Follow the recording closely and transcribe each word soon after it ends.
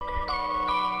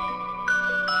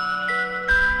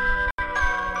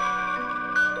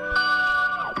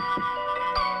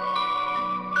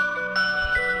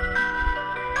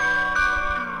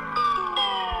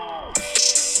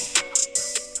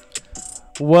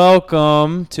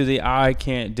Welcome to the I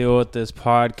Can't Deal With This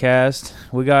podcast.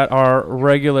 We got our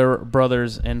regular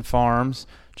brothers in farms.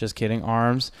 Just kidding,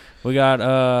 arms. We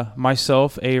got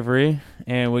myself, Avery,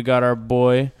 and we got our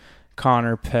boy,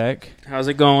 Connor Peck. How's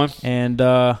it going? And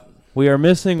we are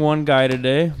missing one guy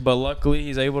today, but luckily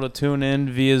he's able to tune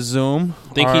in via Zoom.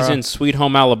 I think he's in Sweet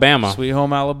Home Alabama. Sweet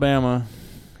Home Alabama.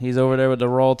 He's over there with the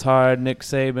Roll Tide, Nick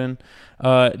Saban.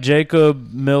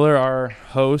 Jacob Miller, our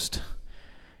host.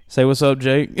 Say what's up,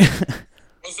 Jake. What's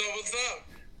up?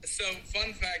 So,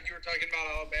 fun fact, you were talking about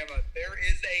Alabama. There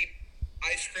is a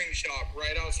ice cream shop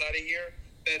right outside of here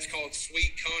that's called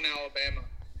Sweet Cone, Alabama.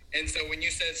 And so when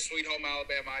you said Sweet Home,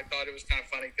 Alabama, I thought it was kind of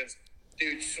funny because,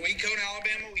 dude, Sweet Cone,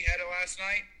 Alabama, we had it last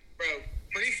night. Bro,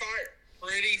 pretty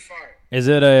fire. Is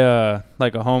it a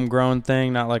like a homegrown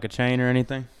thing, not like a chain or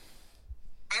anything?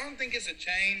 I don't think it's a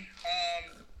chain.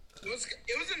 It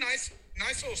was a nice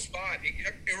little spot.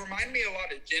 It reminded me a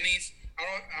lot of Jenny's. I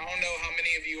don't know how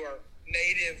many of you are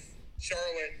native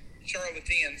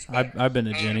Charlotteans. I've been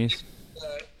to Jenny's.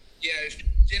 Yeah,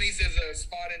 Jenny's is a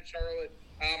spot in Charlotte.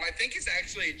 I think it's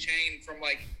actually a chain from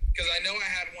because I know I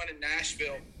had one in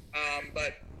Nashville,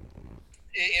 but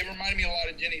it reminded me a lot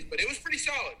of Jenny's. But it was pretty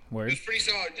solid. Word. It was pretty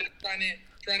solid. Just trying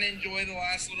to enjoy the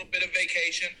last little bit of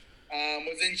vacation.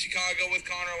 Was in Chicago with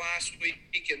Connor last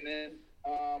week, and then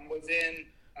was in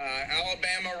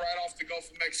Alabama right off the Gulf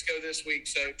of Mexico this week.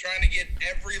 So trying to get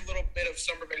every little bit of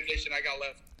summer vacation I got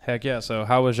left. Heck yeah. So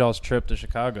how was y'all's trip to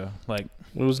Chicago? It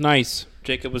was nice.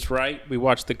 Jacob was right. We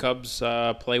watched the Cubs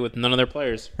play with none of their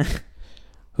players.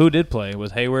 Who did play?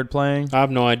 Was Hayward playing? I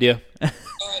have no idea. No.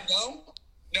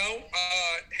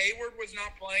 Hayward was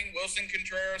not playing. Wilson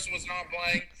Contreras was not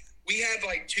playing. We had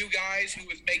two guys who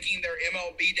was making their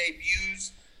MLB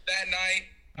debuts that night.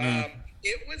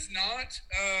 It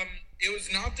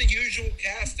was not the usual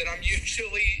cast that I'm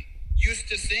usually used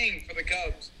to seeing for the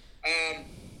Cubs.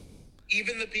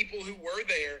 Even the people who were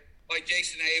there, like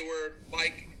Jason Hayward,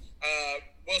 like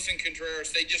Wilson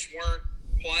Contreras, they just weren't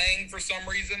playing for some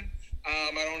reason.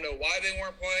 I don't know why they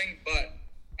weren't playing, but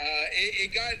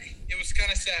it was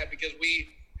kind of sad because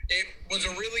it was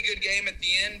a really good game at the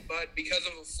end, but because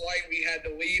of a flight, we had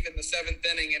to leave in the seventh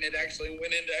inning, and it actually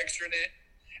went into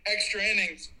extra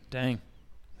innings. Dang.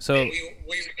 So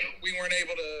we weren't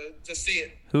able to see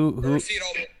it. Who see it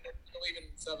all the way leaving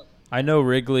in seventh. I know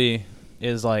Wrigley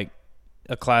is like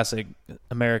a classic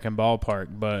American ballpark,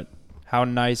 but how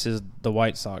nice is the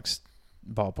White Sox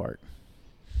ballpark?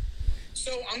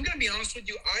 So I'm going to be honest with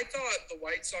you. I thought the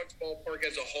White Sox ballpark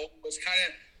as a whole was kind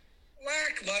of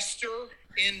lackluster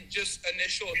in just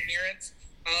initial appearance.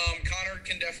 Connor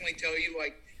can definitely tell you,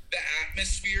 the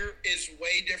atmosphere is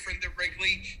way different than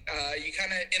Wrigley. You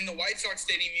kind of, in the White Sox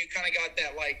stadium, you kind of got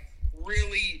that,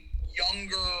 really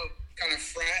younger kind of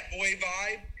frat boy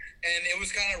vibe, and it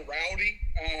was kind of rowdy.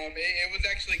 It was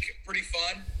actually pretty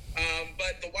fun.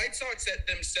 But the White Sox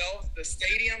themselves, the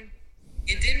stadium,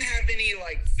 it didn't have any,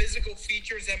 physical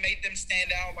features that made them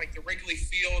stand out, like the Wrigley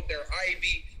Field, their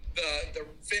ivy, the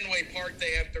Fenway Park,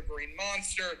 they have the Green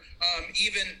Monster.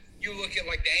 Even you look at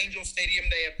the Angel Stadium,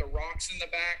 they have the rocks in the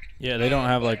back. Yeah, they don't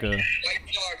have the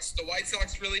White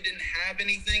Sox really didn't have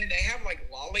anything. They have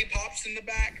lollipops in the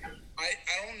back. I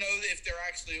don't know if they're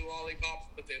actually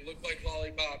lollipops, but they look like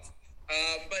lollipops.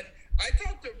 But I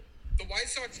thought the White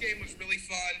Sox game was really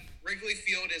fun. Wrigley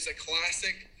Field is a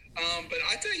classic. But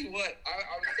I tell you what,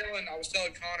 I was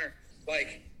telling Connor,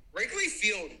 Wrigley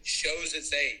Field shows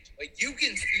its age. You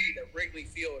can see that Wrigley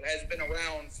Field has been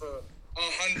around for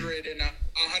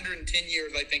 110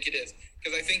 years, I think it is.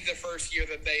 Because I think the first year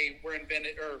that they were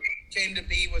invented or came to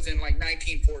be was in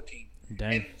 1914.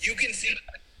 Dang. And you can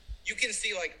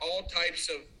see all types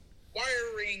of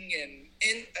wiring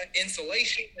and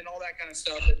insulation and all that kind of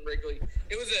stuff at Wrigley.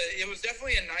 It was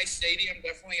definitely a nice stadium,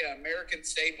 definitely an American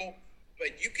staple,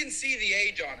 but you can see the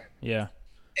age on it. Yeah.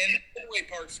 And Fenway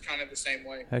Park's kind of the same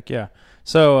way. Heck yeah.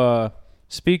 So,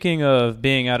 speaking of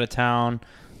being out of town,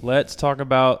 let's talk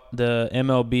about the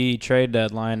MLB trade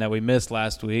deadline that we missed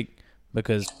last week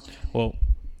because,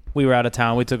 we were out of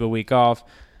town. We took a week off.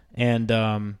 And,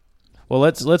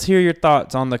 let's hear your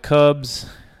thoughts on the Cubs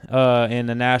in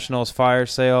the Nationals fire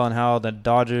sale and how the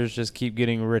Dodgers just keep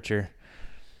getting richer.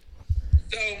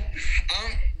 So,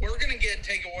 we're going to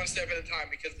take it one step at a time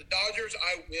because the Dodgers,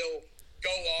 I will go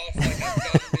off like I've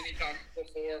done many times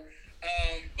before.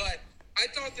 But I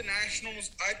thought the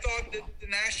Nationals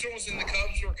and the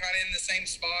Cubs were kind of in the same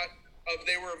spot.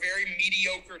 They were very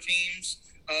mediocre teams.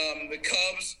 The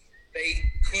Cubs,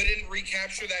 they couldn't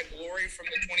recapture that glory from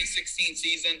the 2016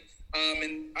 season.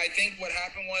 And I think what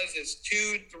happened is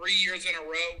 2-3 years in a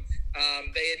row,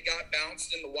 they had got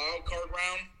bounced in the wild card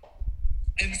round.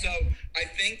 And so I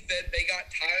think that they got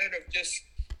tired of just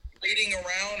waiting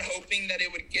around, hoping that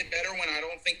it would get better when I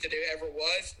don't think that it ever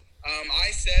was.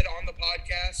 I said on the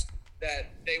podcast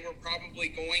that they were probably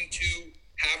going to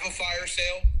have a fire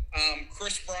sale.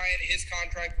 Chris Bryant, his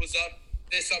contract was up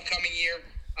this upcoming year.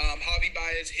 Javi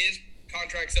Baez, his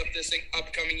contract's up this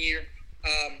upcoming year.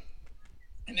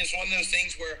 And it's one of those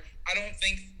things where I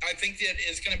think that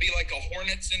it's going to be like a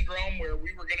Hornet syndrome where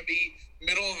we were going to be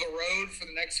middle of the road for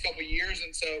the next couple of years.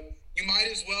 And so you might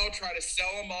as well try to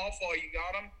sell them off while you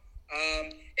got them.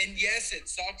 And yes, it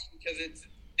sucks because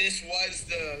this was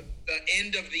the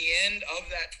end of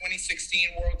that 2016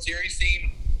 World Series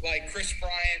team. Like Chris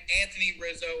Bryant, Anthony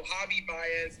Rizzo, Javi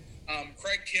Baez,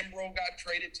 Craig Kimbrell got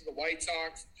traded to the White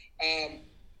Sox.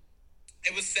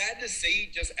 It was sad to see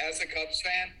just as a Cubs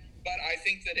fan, but I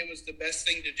think that it was the best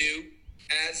thing to do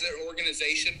as an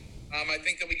organization. I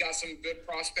think that we got some good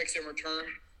prospects in return.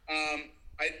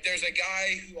 There's a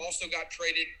guy who also got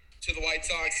traded to the White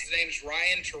Sox. His name is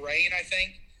Ryan Terrain, I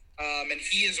think, and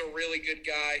he is a really good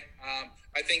guy.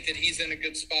 I think that he's in a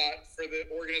good spot for the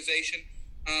organization.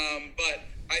 But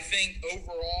I think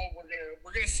overall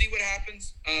we're gonna see what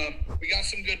happens. We got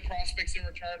some good prospects in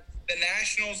return. The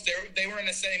Nationals, they were in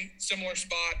the similar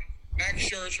spot. Max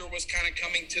Scherzer was kind of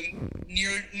coming to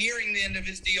nearing the end of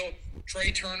his deal.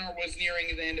 Trey Turner was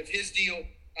nearing the end of his deal.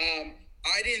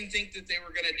 I didn't think that they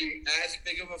were going to do as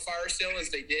big of a fire sale as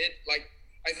they did. Like,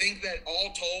 I think that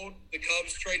all told, the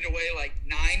Cubs traded away like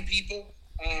 9 people,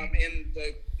 and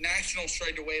the Nationals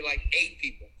traded away like 8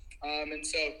 people. And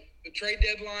so the trade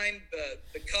deadline,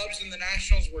 the Cubs and the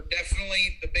Nationals were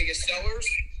definitely the biggest sellers.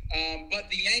 But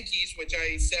the Yankees, which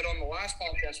I said on the last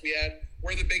podcast we had,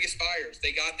 were the biggest buyers.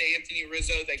 They got the Anthony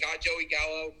Rizzo. They got Joey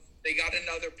Gallo. They got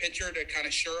another pitcher to kind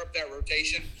of shore up that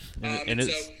rotation. And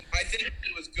so I think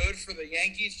it was good for the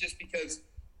Yankees just because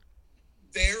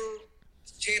their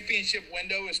championship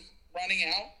window is running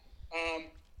out.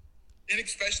 And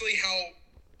especially how,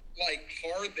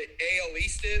 hard the AL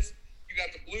East is. You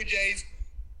got the Blue Jays,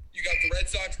 you got the Red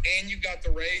Sox, and you got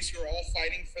the Rays who are all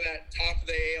fighting for that top of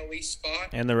the AL East spot.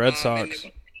 And the Red Sox.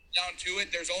 And down to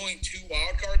it, there's only 2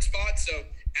 wild card spots, so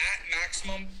at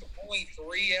maximum, only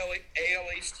 3 AL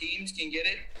East teams can get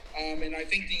it. And I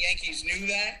think the Yankees knew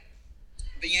that.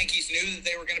 The Yankees knew that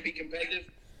they were going to be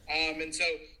competitive. And so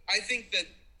I think that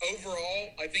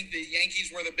overall, I think the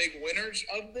Yankees were the big winners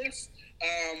of this.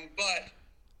 But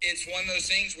it's one of those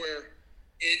things where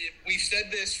we've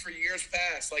said this for years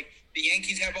past. Like, the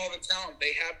Yankees have all the talent.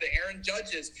 They have the Aaron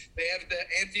Judges. They have the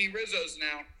Anthony Rizzos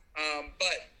now.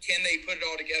 But can they put it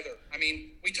all together? I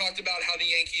mean, we talked about how the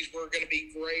Yankees were going to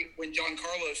be great when John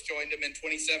Carlos joined them in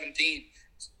 2017,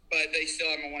 but they still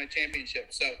haven't won a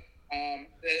championship. So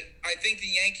I think the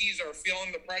Yankees are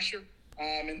feeling the pressure,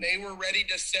 and they were ready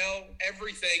to sell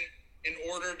everything in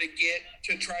order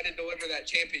to try to deliver that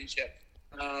championship.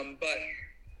 But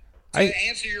to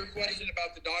answer your question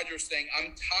about the Dodgers thing,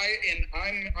 I'm tired,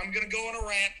 and I'm going to go on a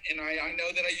rant, and I know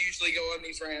that I usually go on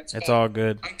these rants. It's all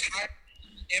good. I'm tired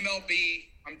of MLB.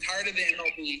 I'm tired of the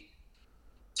MLB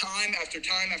time after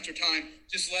time after time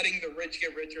just letting the rich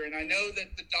get richer. And I know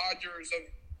that the Dodgers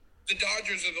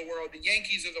of the world, the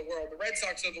Yankees of the world, the Red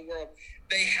Sox of the world,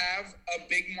 they have a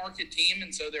big market team,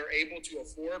 and so they're able to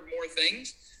afford more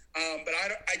things. But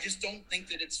I just don't think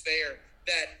that it's fair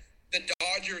that the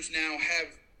Dodgers now have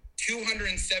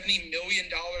 $270 million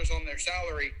on their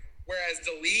salary, whereas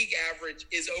the league average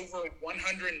is over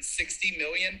 $160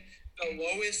 million. The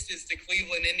lowest is the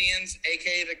Cleveland Indians,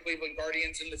 a.k.a. the Cleveland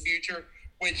Guardians in the future,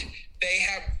 which they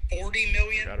have $40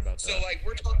 million. So,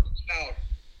 we're talking about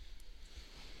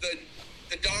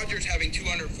the Dodgers having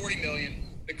 $240 million,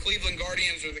 the Cleveland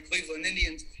Guardians or the Cleveland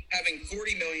Indians having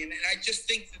 $40 million. And I just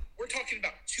think that we're talking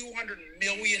about $200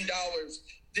 million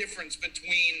difference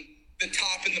between the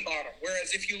top and the bottom.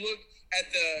 Whereas if you look at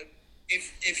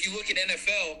if you look at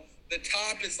NFL, the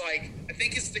top is I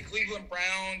think it's the Cleveland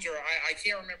Browns, or I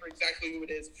can't remember exactly who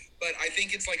it is, but I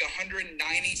think it's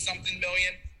 190-something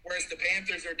million, whereas the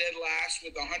Panthers are dead last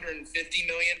with $150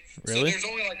 million. Really? So there's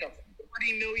only a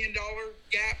 $40 million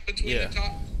gap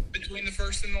between the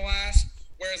first and the last,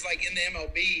 whereas in the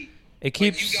MLB, it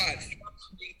keeps you got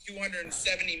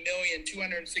 $270 million,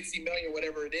 $260 million,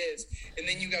 whatever it is, and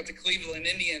then you got the Cleveland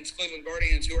Indians, Cleveland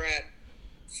Guardians, who are at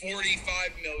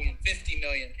 $45 million, $50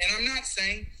 million. And I'm not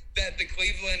saying that the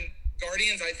Cleveland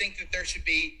Guardians, I think that there should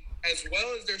be, as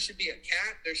well as there should be a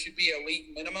cap, there should be a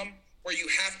league minimum where you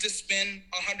have to spend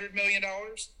 $100 million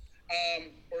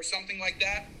or something like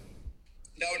that.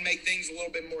 That would make things a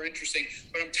little bit more interesting.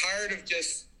 But I'm tired of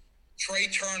just Trey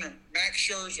Turner, Max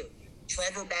Scherzer,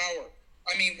 Trevor Bauer.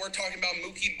 I mean, we're talking about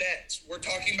Mookie Betts. We're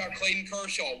talking about Clayton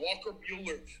Kershaw, Walker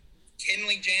Buehler,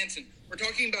 Kenley Jansen. We're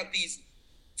talking about these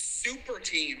super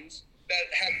teams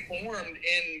that have formed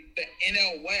in the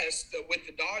NL West with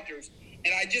the Dodgers.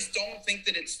 And I just don't think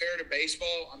that it's fair to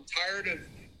baseball. I'm tired of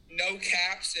no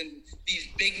caps and these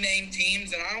big name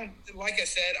teams. And I don't, like I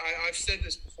said, I've said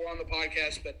this before on the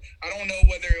podcast, but I don't know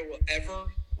whether it will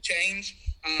ever change.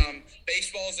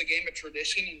 Baseball is a game of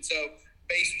tradition. And so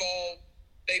baseball,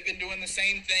 they've been doing the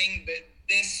same thing, that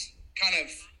this kind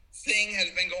of thing has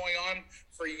been going on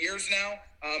for years now.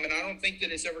 And I don't think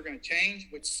that it's ever going to change,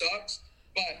 which sucks.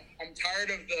 But I'm tired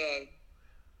of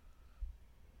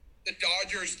the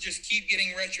Dodgers just keep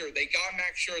getting richer. They got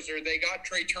Max Scherzer. They got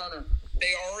Trey Turner.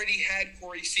 They already had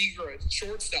Corey Seager as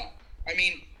shortstop. I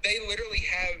mean, they literally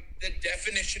have the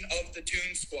definition of the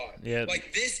Toon Squad. Yeah.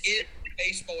 Like, this is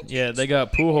baseball. Yeah, they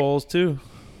got Pujols too.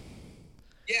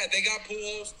 Yeah, they got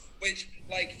Pujols, which,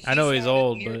 like, I know he's not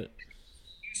old, near but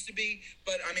used to be.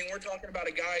 But I mean, we're talking about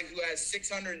a guy who has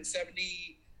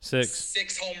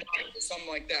 676 home runs or something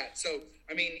like that. So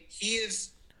I mean, he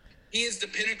is the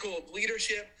pinnacle of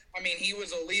leadership. I mean, he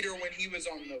was a leader when he was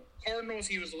on the Cardinals.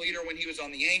 He was a leader when he was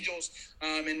on the Angels.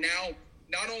 And now,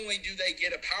 not only do they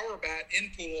get a power bat in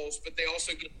Pujols, but they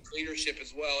also get leadership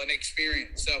as well and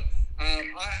experience. So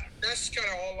that's kind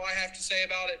of all I have to say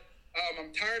about it.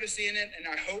 I'm tired of seeing it, and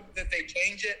I hope that they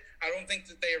change it. I don't think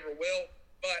that they ever will,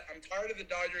 but I'm tired of the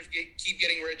Dodgers keep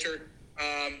getting richer.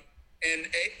 And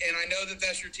I know that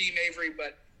that's your team, Avery,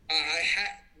 but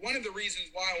one of the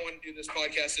reasons why I wanted to do this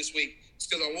podcast this week is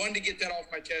because I wanted to get that off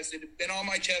my chest. It had been on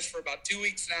my chest for about 2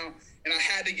 weeks now, and I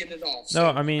had to get it off. So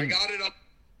I mean, I got it up.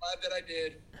 Glad that I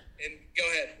did. And go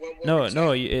ahead.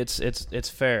 No, it's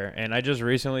fair. And I just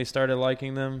recently started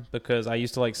liking them because I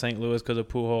used to like St. Louis because of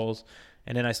Pujols,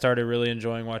 and then I started really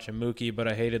enjoying watching Mookie, but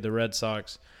I hated the Red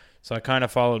Sox, so I kind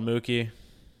of followed Mookie.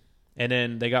 And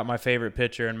then they got my favorite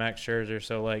pitcher in Max Scherzer.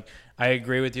 So, like, I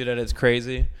agree with you that it's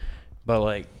crazy, but,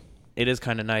 like, it is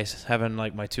kind of nice having,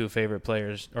 like, my 2 favorite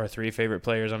players or 3 favorite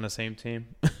players on the same team.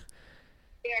 Yeah,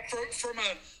 from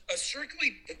a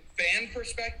strictly fan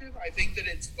perspective, I think that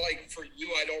it's, like, for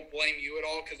you, I don't blame you at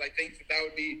all because I think that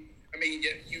would be – I mean,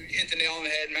 you hit the nail on the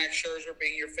head. Max Scherzer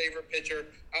being your favorite pitcher,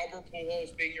 Albert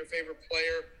Pujols being your favorite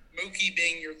player, Mookie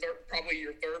being probably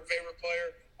your third favorite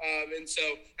player. And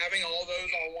so having all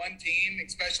those on one team,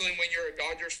 especially when you're a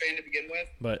Dodgers fan to begin with,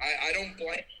 but I don't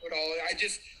blame you at all. I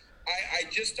just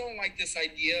don't like this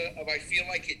idea of, I feel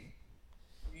like it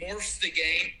morphs the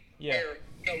game where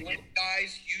the little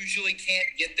guys usually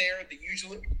can't get there. The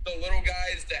little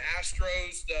guys, the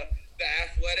Astros, the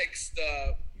Athletics,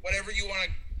 the whatever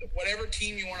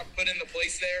team you want to put in the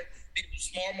place there, the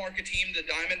small market team, the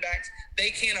Diamondbacks, they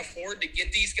can't afford to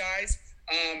get these guys.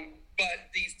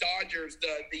 But these Dodgers,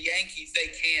 the Yankees, they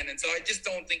can. And so I just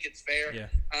don't think it's fair. Yeah.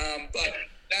 But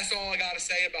that's all I got to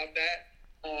say about that.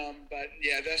 But,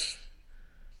 yeah,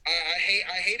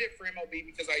 I hate it for MLB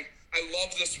because I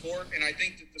love the sport, and I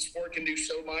think that the sport can do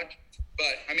so much.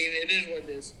 But, I mean, it is what it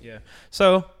is. Yeah.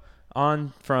 So,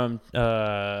 on from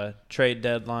trade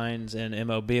deadlines and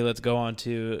MLB, let's go on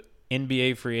to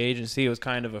NBA free agency. It was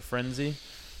kind of a frenzy.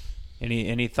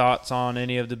 Any thoughts on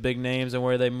any of the big names and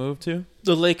where they moved to?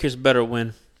 The Lakers better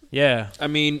win. Yeah. I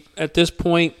mean, at this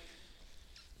point,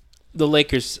 the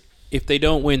Lakers, if they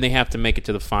don't win, they have to make it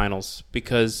to the finals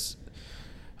because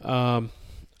I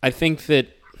think that,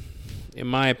 in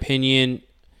my opinion,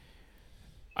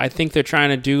 I think they're trying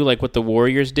to do like what the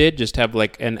Warriors did, just have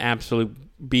like an absolute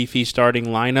beefy starting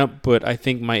lineup. But I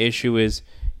think my issue is,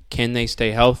 can they stay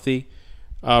healthy?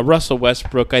 Russell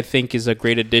Westbrook, I think, is a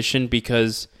great addition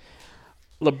because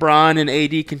LeBron and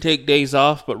AD can take days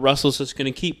off, but Russell's just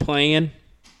going to keep playing.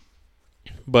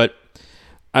 But,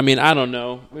 I mean, I don't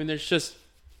know. I mean,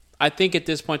 I think at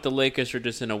this point the Lakers are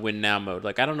just in a win-now mode.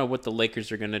 Like, I don't know what the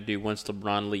Lakers are going to do once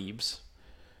LeBron leaves.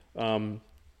 So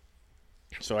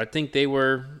I think they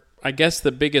were, I guess,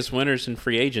 the biggest winners in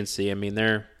free agency. I mean,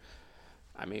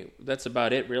 that's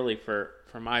about it, really, for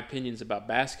my opinions about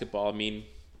basketball. I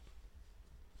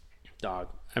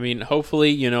mean,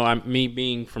 hopefully, me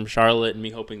being from Charlotte and me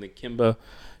hoping that Kemba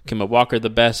Walker the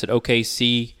best at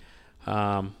OKC.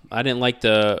 I didn't like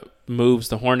the moves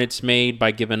the Hornets made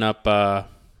by giving up.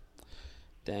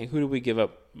 Who did we give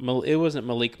up? It wasn't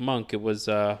Malik Monk. It was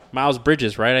Miles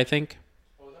Bridges, right? I think.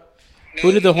 No,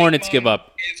 who did the Malik Hornets Monk give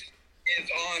up? Is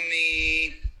on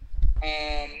the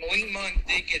Malik Monk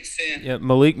did get sent. Yeah,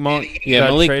 Malik Monk Yeah, got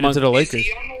Malik traded Monk- to the Is Lakers.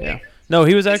 he on the Yeah. Lakers? No,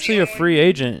 he was actually a free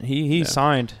agent. He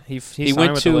signed. He signed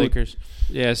went with to the Lakers.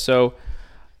 Yeah, so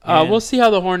And- we'll see how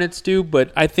the Hornets do,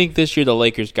 but I think this year the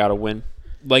Lakers got to win.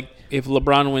 Like, if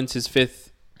LeBron wins his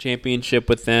 5th championship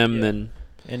with them, then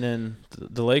And then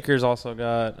the Lakers also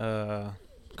got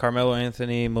Carmelo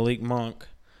Anthony, Malik Monk.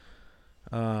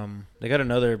 They got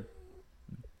another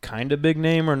kind of big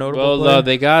name or notable player. Well,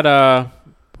 they got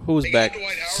who's They back? got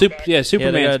Dwight Howard back. Yeah,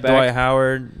 Superman's they got back. Dwight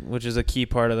Howard, which is a key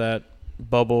part of that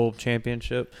bubble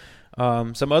championship.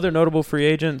 Some other notable free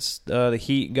agents. The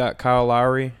Heat got Kyle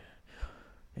Lowry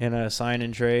in a sign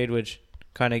and trade, which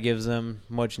kind of gives them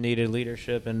much needed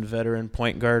leadership and veteran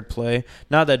point guard play.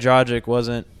 Not that Dragic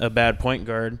wasn't a bad point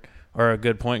guard or a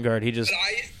good point guard. He just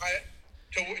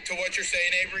But to what you're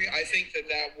saying, Avery, I think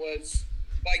that was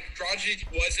like Dragic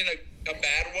wasn't a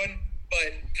bad one,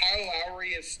 but Kyle Lowry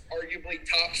is arguably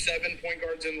top 7 point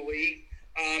guards in the league.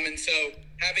 And so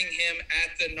having him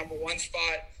at the number 1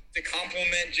 spot to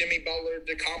complement Jimmy Butler,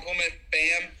 to complement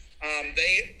Bam,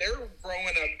 they're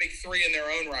growing a big 3 in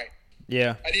their own right.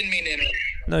 yeah. I didn't mean to interrupt.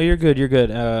 No, you're good. You're good.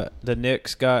 The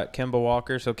Knicks got Kemba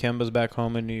Walker, so Kemba's back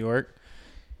home in New York,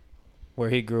 where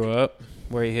he grew up,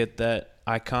 where he hit that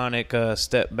iconic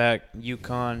step-back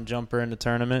UConn jumper in the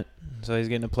tournament. So he's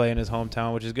getting to play in his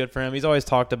hometown, which is good for him. He's always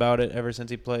talked about it ever since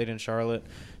he played in Charlotte.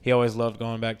 He always loved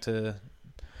going back to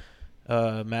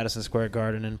Madison Square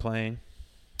Garden and playing.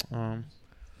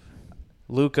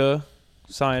 Luka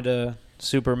signed a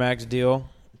Supermax deal,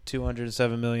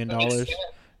 $207 million.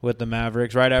 With the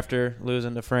Mavericks right after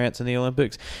losing to France in the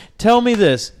Olympics. Tell me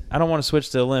this. I don't want to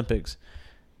switch to Olympics.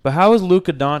 But how is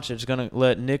Luka Doncic going to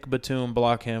let Nick Batum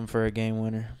block him for a game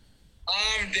winner?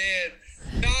 I'm dead.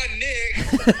 Not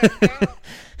Nick.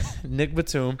 Nick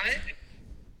Batum.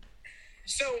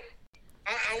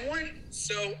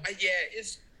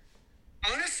 It's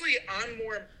honestly, I'm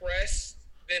more impressed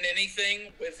than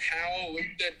anything with how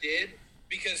Luka did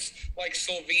because, like,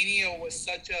 Slovenia was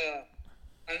such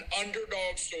an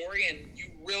underdog story, and you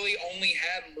really only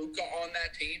had Luka on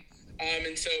that team.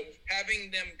 And so having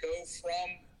them go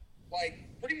from, like,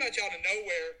 pretty much out of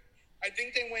nowhere, I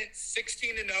think they went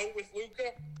 16-0 with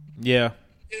Luka. Yeah.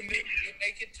 And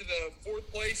make it to the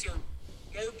 4th place or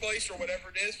 3rd place or whatever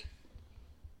it is.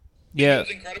 Yeah. It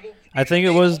was incredible. I think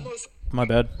it was – my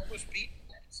bad. Almost beat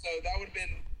them. So that would have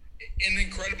been an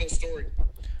incredible story.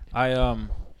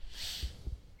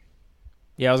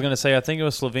 Yeah, I was going to say, I think it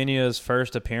was Slovenia's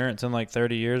first appearance in like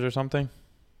 30 years or something.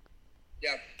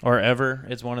 Yeah. Or ever.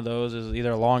 It's one of those. It's either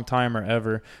a long time or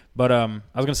ever. But I was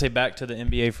going to say back to the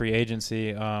NBA free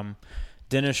agency.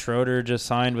 Dennis Schroeder just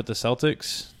signed with the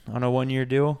Celtics on a 1-year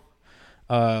deal.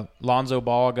 Lonzo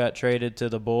Ball got traded to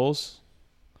the Bulls.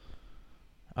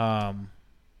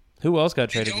 Who else got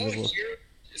traded to the Bulls?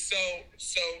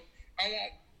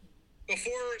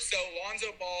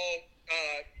 Lonzo Ball,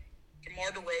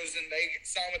 DeMar DeRozan, they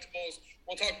signed with the Bulls.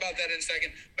 We'll talk about that in a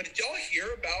second. But did y'all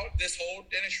hear about this whole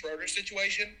Dennis Schroeder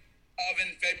situation?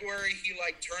 In February, he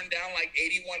turned down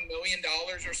 $81 million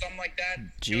or something like that.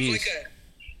 Jeez. It was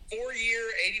a 4-year,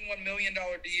 $81 million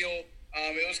deal.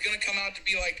 It was going to come out to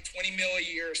be $20 million a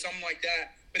year or something like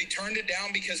that. But he turned it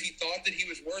down because he thought that he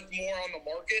was worth more on the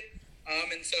market.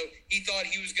 And so he thought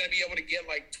he was going to be able to get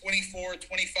 $24, $25,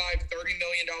 $30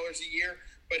 million a year.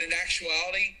 But in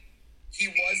actuality, he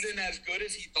wasn't as good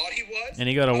as he thought he was. And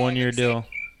he got a 1-year deal.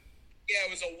 Yeah, it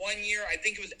was a 1-year, I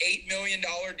think it was $8 million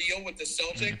deal with the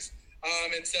Celtics.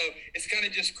 And so it's kind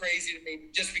of just crazy to me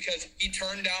just because he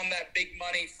turned down that big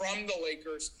money from the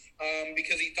Lakers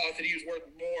because he thought that he was worth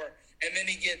more. And then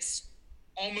he gets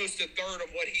almost a third of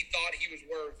what he thought he was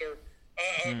worth, or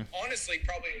honestly,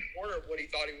 probably a quarter of what he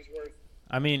thought he was worth.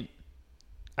 I mean,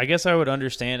 I guess I would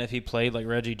understand if he played like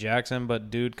Reggie Jackson,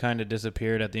 but dude kind of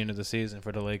disappeared at the end of the season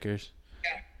for the Lakers.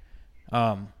 Yeah.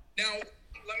 Now,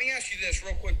 let me ask you this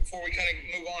real quick before we kind of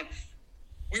move on.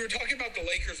 We were talking about the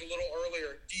Lakers a little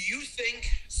earlier. Do you think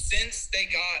since they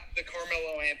got the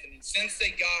Carmelo Anthony, since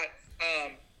they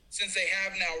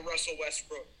have now Russell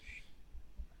Westbrook,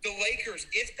 the Lakers,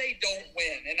 if they don't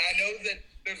win, and I know that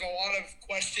there's a lot of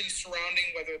questions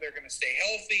surrounding whether they're going to stay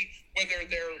healthy, whether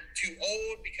they're too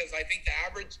old, because I think the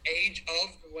average age of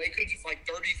the Lakers is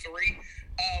 33.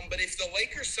 But if the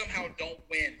Lakers somehow don't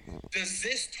win, does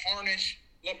this tarnish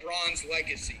LeBron's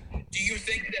legacy? Do you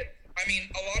think that,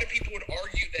 a lot of people would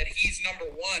argue that he's number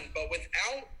 1, but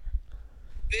without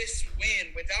this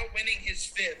win, without winning his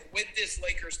 5th with this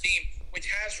Lakers team, which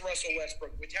has Russell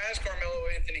Westbrook, which has Carmelo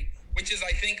Anthony, which is,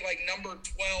 I think, number 12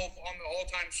 on the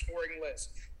all-time scoring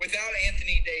list, without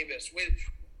Anthony Davis, with,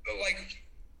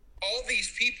 all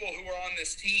these people who are on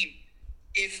this team,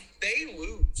 if they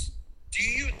lose, do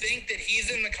you think that he's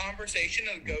in the conversation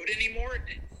of GOAT anymore?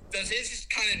 Does this just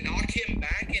kind of knock him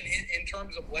back in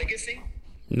terms of legacy?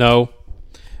 No,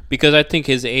 because I think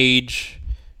his age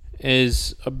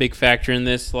is a big factor in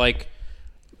this. I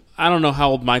don't know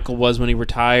how old Michael was when he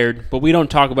retired, but we don't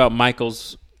talk about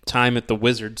Michael's time at the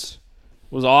Wizards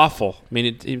was awful. I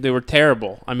mean, they were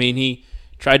terrible. I mean, he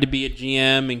tried to be a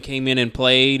GM and came in and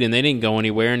played, and they didn't go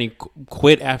anywhere, and he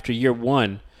quit after year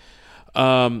one.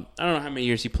 I don't know how many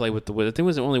years he played with the Wizards. I think it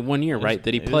was only 1 year, right,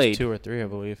 that he played. It was 2 or 3, I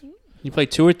believe. He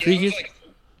played 2 or 3 years?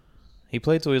 He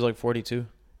played till he was like 42.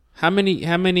 How many?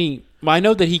 Well, I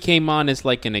know that he came on as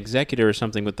like an executive or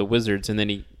something with the Wizards, and then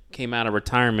he came out of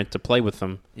retirement to play with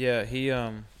them. Yeah,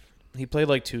 he played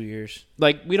like 2 years.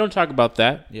 Like, we don't talk about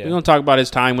that. Yeah. We don't talk about his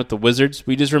time with the Wizards.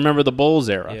 We just remember the Bulls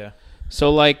era. Yeah.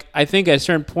 So, like, I think at a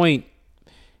certain point,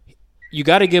 you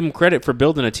got to give him credit for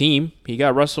building a team. He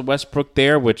got Russell Westbrook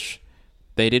there, which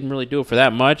they didn't really do it for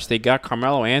that much. They got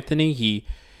Carmelo Anthony.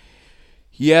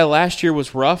 Last year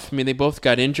was rough. I mean, they both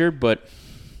got injured, but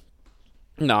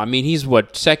no, I mean, he's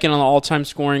second on the all-time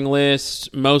scoring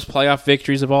list, most playoff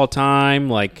victories of all time,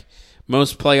 like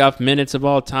most playoff minutes of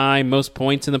all time, most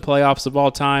points in the playoffs of all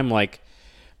time. Like,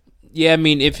 yeah, I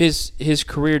mean, if his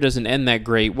career doesn't end that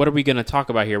great, what are we going to talk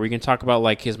about here? We're going to talk about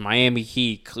like his Miami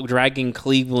Heat dragging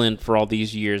Cleveland for all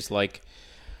these years. Like,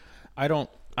 I don't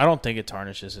think it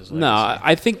tarnishes his legacy. no,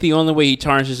 I think the only way he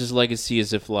tarnishes his legacy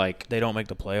is if like they don't make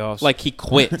the playoffs. like he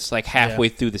quits like halfway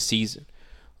through the season.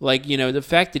 Like, you know, the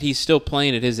fact that he's still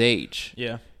playing at his age.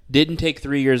 Yeah. Didn't take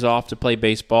 3 years off to play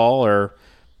baseball or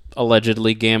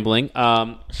allegedly gambling.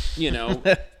 You know,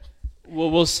 well,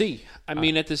 we'll see. I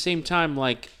mean, at the same time,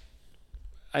 like,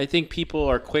 I think people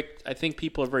are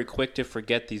very quick to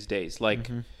forget these days.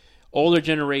 Like, older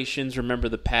generations remember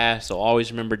the past. They'll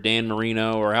always remember Dan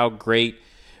Marino or how great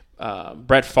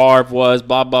Brett Favre was,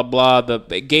 blah, blah, blah.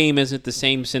 The game isn't the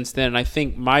same since then. And I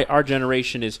think our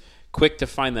generation is quick to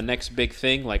find the next big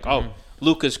thing. Like,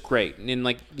 Luka's great. And,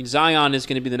 like, Zion is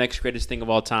going to be the next greatest thing of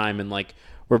all time. And, like,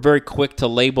 we're very quick to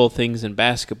label things in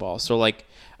basketball. So, like,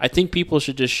 I think people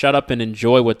should just shut up and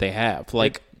enjoy what they have.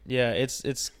 Like,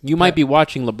 it's you might be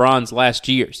watching LeBron's last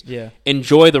years. Yeah.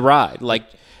 Enjoy the ride. Like,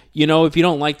 you know, if you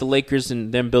don't like the Lakers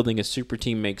and them building a super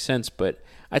team makes sense. But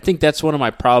I think that's one of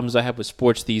my problems I have with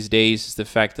sports these days is the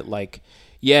fact that, like,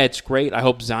 yeah, it's great. I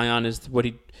hope Zion is what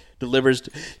he delivers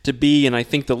to be, and I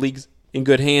think the league's in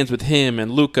good hands with him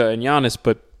and Luka and Giannis,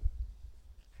 but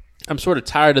I'm sort of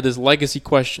tired of this legacy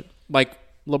question. Like,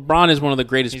 LeBron is one of the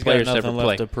greatest players to ever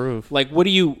play. To prove. Like, what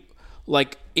do you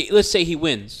like? Let's say he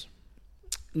wins.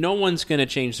 No one's going to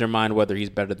change their mind whether he's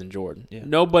better than Jordan. Yeah.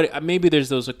 Nobody. Maybe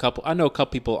there's a couple. I know a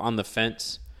couple people on the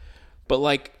fence, but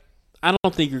like, I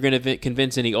don't think you're going to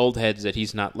convince any old heads that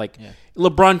he's not. Like,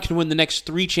 LeBron can win the next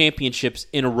 3 championships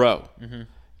in a row.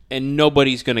 And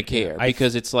nobody's going to care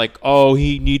because it's like, oh,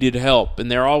 he needed help.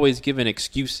 And they're always giving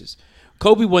excuses.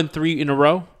 Kobe won 3 in a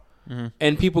row,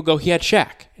 and people go, he had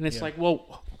Shaq. And it's like,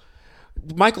 well,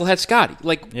 Michael had Scottie.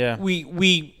 Like, I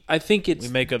think it's...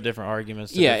 We make up different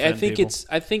arguments. I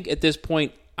think at this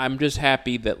point, I'm just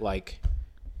happy that, like,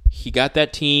 he got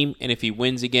that team, and if he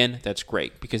wins again, that's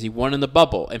great. Because he won in the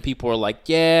bubble, and people are like,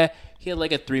 yeah, he had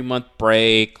like a 3-month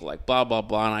break, like, blah, blah,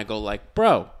 blah. And I go, like,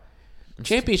 bro...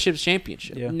 Championship's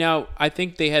championship. Yeah. Now, I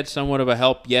think they had somewhat of a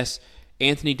help. Yes,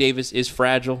 Anthony Davis is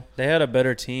fragile. They had a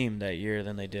better team that year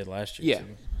than they did last year. Yeah.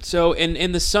 So,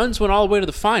 and the Suns went all the way to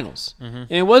the finals.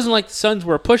 And it wasn't like the Suns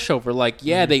were a pushover. Like,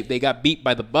 they got beat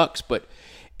by the Bucks, but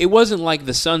it wasn't like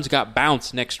the Suns got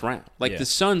bounced next round. Like, the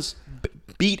Suns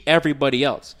beat everybody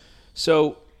else.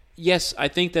 So, yes, I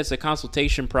think that's a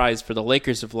consultation prize for the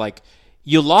Lakers of, like,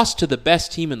 you lost to the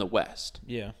best team in the West.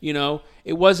 Yeah. You know,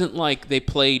 it wasn't like they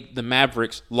played the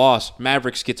Mavericks, lost,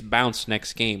 Mavericks gets bounced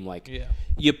next game. Like,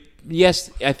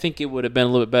 yes, I think it would have been a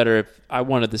little bit better if I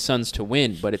wanted the Suns to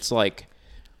win, but it's like,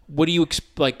 what do you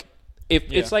like?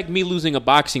 If it's like me losing a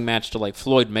boxing match to like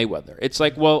Floyd Mayweather, it's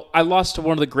like, well, I lost to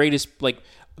one of the greatest, like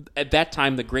at that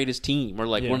time, the greatest team, or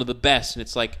like one of the best, and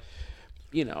it's like,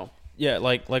 you know,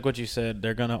 like what you said,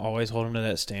 they're gonna always hold him to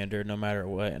that standard no matter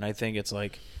what, and I think it's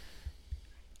like.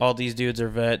 All these dudes are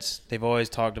vets. They've always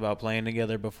talked about playing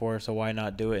together before, so why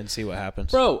not do it and see what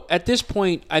happens? Bro, at this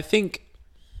point, I think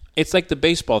it's like the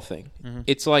baseball thing.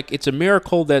 It's like it's a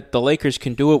miracle that the Lakers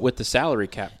can do it with the salary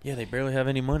cap. Yeah, they barely have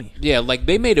any money. Yeah, like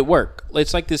they made it work.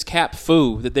 It's like this cap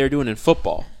foo that they're doing in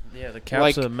football. Yeah, the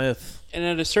cap's a myth. And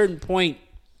at a certain point,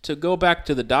 to go back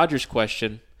to the Dodgers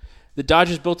question, the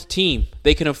Dodgers built a team.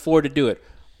 They can afford to do it.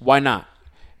 Why not?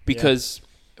 Because...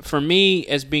 For me,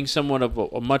 as being somewhat of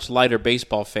a much lighter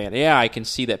baseball fan, I can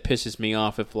see that pisses me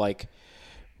off if, like,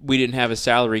 we didn't have a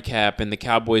salary cap and the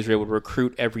Cowboys were able to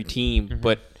recruit every team.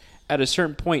 But at a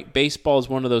certain point, baseball is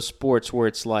one of those sports where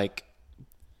it's like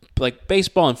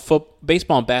baseball and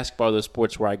basketball are those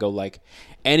sports where I go, like,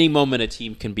 any moment a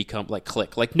team can become, like,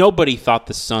 click. Like, nobody thought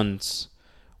the Suns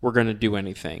were going to do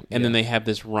anything, and then they have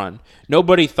this run.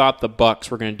 Nobody thought the Bucks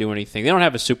were going to do anything. They don't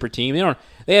have a super team.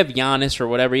 They have Giannis or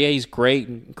whatever. Yeah, he's great.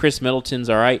 And Chris Middleton's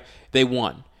all right. They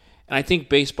won. And I think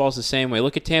baseball's the same way.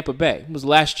 Look at Tampa Bay. It was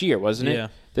last year, wasn't it? Yeah.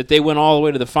 That they went all the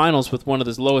way to the finals with one of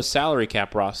the lowest salary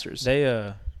cap rosters. They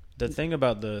the thing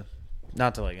about the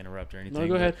not to like interrupt or anything. No,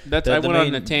 go ahead. I went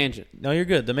on a tangent. No, you're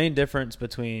good. The main difference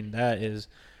between that is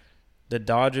the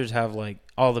Dodgers have like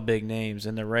all the big names,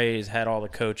 and the Rays had all the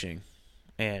coaching,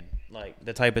 and like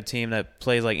the type of team that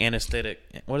plays like anesthetic.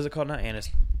 What is it called? Not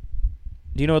anesthetic.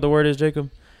 Do you know what the word is, Jacob?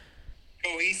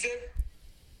 Cohesive?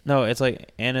 No, it's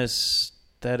like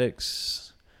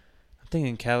anesthetics. I'm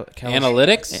thinking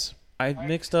Analytics? I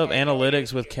mixed up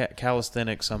analytics with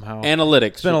calisthenics somehow. Analytics.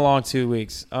 It's been a long 2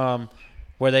 weeks.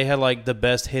 Where they had like the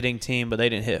best hitting team, but they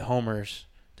didn't hit homers.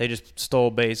 They just stole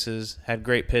bases, had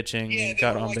great pitching, and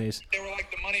got on base. They were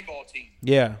like the Moneyball team.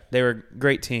 Yeah, they were a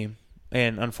great team,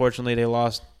 and unfortunately, they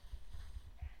lost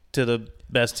to the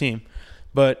best team.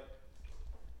 But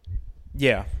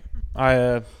yeah,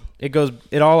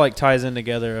 it all like ties in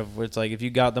together. Of where it's like if you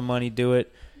got the money, do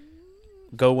it.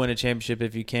 Go win a championship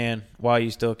if you can, while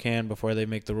you still can, before they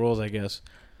make the rules, I guess.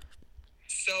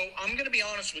 So I'm going to be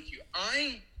honest with you.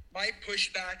 I might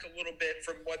push back a little bit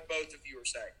from what both of you are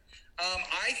saying.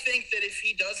 I think that if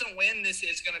he doesn't win, this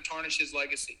is going to tarnish his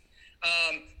legacy.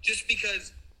 Just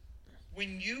because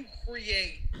when you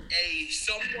create a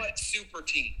somewhat super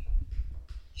team,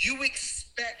 you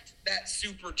expect that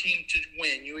super team to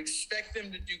win. You expect them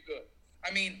to do good.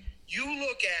 I mean, you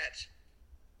look at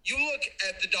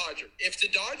the Dodgers. If the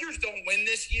Dodgers don't win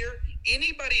this year,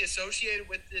 anybody associated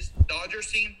with this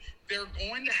Dodgers team, they're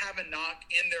going to have a knock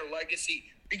in their legacy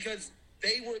because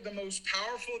they were the most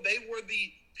powerful. They were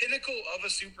the pinnacle of a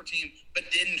super team, but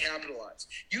didn't capitalize.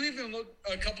 You even look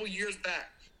a couple years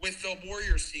back with the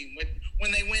Warriors team,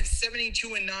 when they went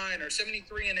 72-9 or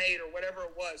 73-8 or whatever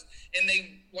it was, and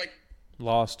they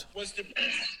lost. Was the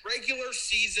best regular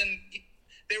season.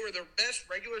 They were the best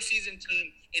regular season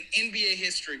team in NBA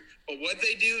history. But what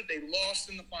they do, they lost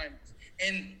in the finals.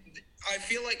 And I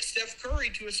feel like Steph Curry,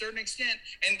 to a certain extent,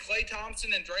 and Klay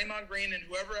Thompson and Draymond Green and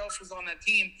whoever else was on that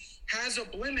team has a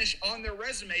blemish on their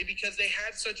resume because they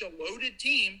had such a loaded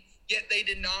team, yet they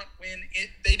did not win it.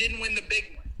 They didn't win the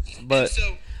big one. But and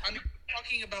so I'm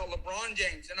talking about LeBron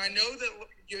James, and I know that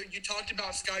you talked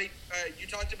about Scotty. You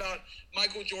talked about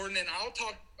Michael Jordan, and I'll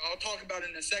talk about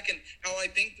in a second how I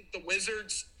think that the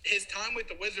Wizards, his time with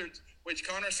the Wizards, which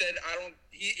Connor said,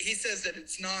 he says that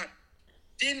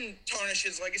didn't tarnish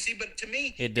his legacy, but to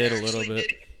me, it did a little bit.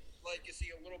 Did legacy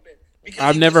a little bit.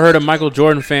 I've never heard a Michael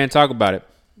Jordan fan talk about it.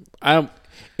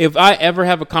 If I ever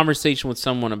have a conversation with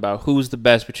someone about who's the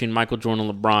best between Michael Jordan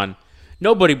and LeBron,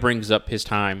 nobody brings up his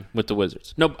time with the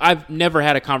Wizards. No, I've never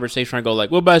had a conversation where I go like,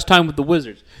 what about his time with the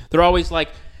Wizards? They're always like,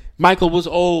 Michael was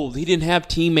old. He didn't have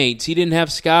teammates. He didn't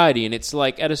have Scotty. And it's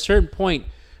like, at a certain point,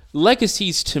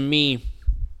 legacies to me,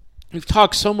 we've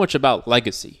talked so much about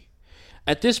legacy.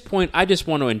 At this point, I just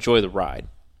want to enjoy the ride.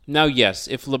 Now, yes,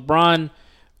 if LeBron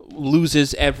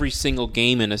loses every single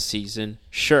game in a season,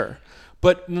 sure.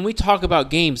 But when we talk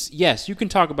about games, yes, you can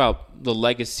talk about the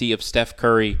legacy of Steph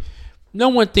Curry. No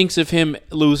one thinks of him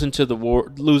losing to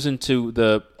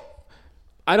the.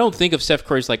 I don't think of Steph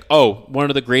Curry as like, oh, one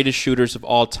of the greatest shooters of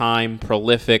all time,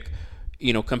 prolific,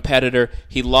 competitor.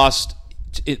 He lost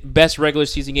best regular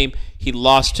season game. He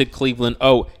lost to Cleveland.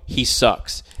 Oh, he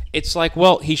sucks. It's like,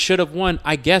 well, he should have won,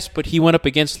 I guess, but he went up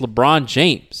against LeBron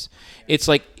James. It's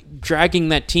like dragging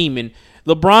that team. And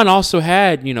LeBron also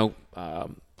had,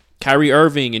 Kyrie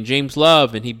Irving and James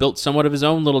Love, and he built somewhat of his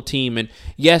own little team. And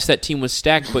yes, that team was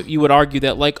stacked, but you would argue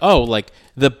that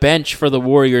the bench for the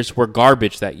Warriors were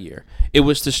garbage that year. It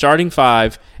was the starting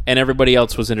five, and everybody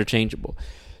else was interchangeable.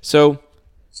 So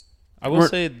I will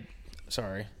say,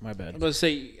 sorry, my bad. I was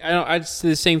say I'd say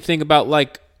the same thing about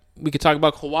we could talk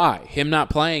about Kawhi, him not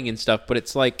playing and stuff, but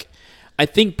it's like I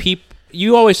think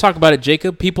you always talk about it,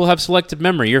 Jacob. People have selective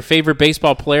memory. Your favorite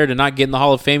baseball player to not get in the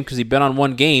Hall of Fame because he'd been on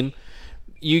one game.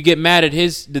 You get mad at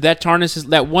did that tarnish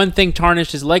that one thing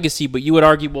tarnished his legacy, but you would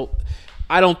argue, well,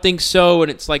 I don't think so,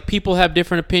 and it's like people have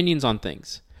different opinions on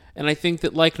things. And I think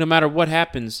that no matter what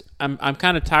happens, I'm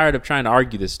kind of tired of trying to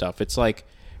argue this stuff. It's like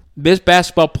this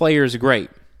basketball player is great.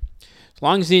 As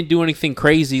long as he didn't do anything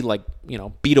crazy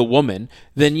beat a woman,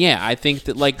 then yeah, I think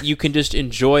that you can just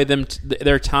enjoy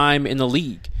their time in the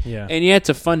league. Yeah. And yeah, it's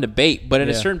a fun debate, but at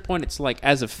a certain point it's like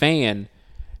as a fan,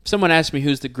 if someone asks me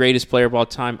who's the greatest player of all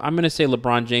time, I'm going to say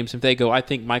LeBron James. If they go, I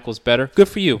think Michael's better, good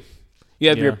for you. You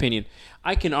have your opinion.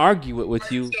 I can argue it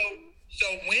with you. So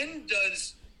when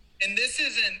does, and this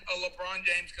isn't a LeBron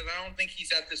James because I don't think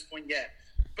he's at this point yet,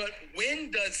 But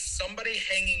when does somebody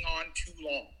hanging on too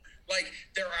long? Like,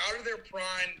 they're out of their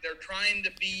prime. They're trying to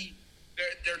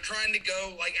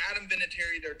go like Adam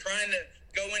Vinatieri. They're trying to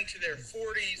go into their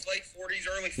 40s, late 40s,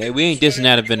 early 50s. Hey, we ain't dissing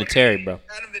Adam Vinatieri, bro.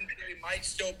 Adam Vinatieri might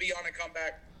still be on a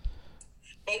comeback.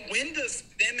 But when does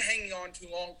them hanging on too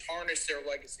long tarnish their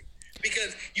legacy?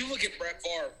 Because you look at Brett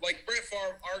Favre. Like, Brett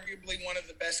Favre, arguably one of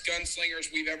the best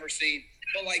gunslingers we've ever seen.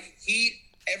 But, like,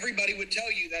 everybody would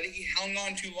tell you that he hung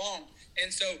on too long.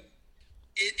 And so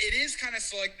it is kind of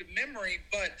selective memory,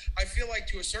 but I feel like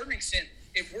to a certain extent,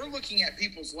 if we're looking at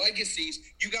people's legacies,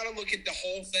 you got to look at the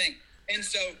whole thing. And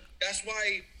so that's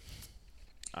why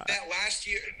that last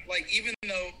year, like, even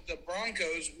though the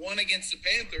Broncos won against the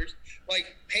Panthers,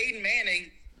 like, Peyton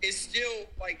Manning is still,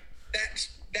 like,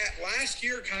 that last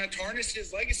year kind of tarnished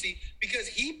his legacy because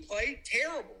he played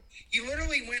terrible. He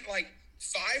literally went, like,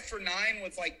 5 for 9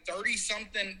 with, like,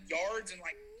 30-something yards and,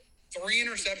 like, 3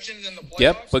 interceptions in the playoffs.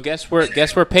 Yep, but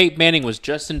guess where Peyton Manning was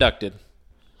just inducted?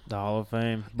 The Hall of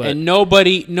Fame.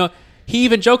 And he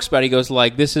even jokes about it. He goes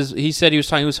like, he said he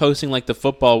was hosting like the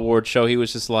football award show. He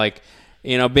was just like,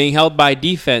 being held by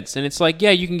defense. And it's like,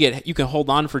 yeah, you can hold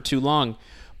on for too long.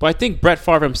 But I think Brett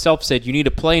Favre himself said you need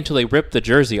to play until they rip the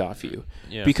jersey off you.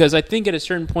 Yeah. Because I think at a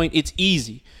certain point it's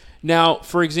easy. Now,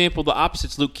 for example, the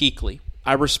opposite's Luke Kuechly.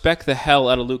 I respect the hell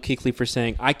out of Luke Kuechly for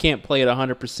saying, I can't play at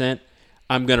 100%.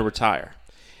 I'm going to retire.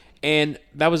 And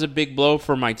that was a big blow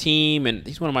for my team, and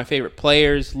he's one of my favorite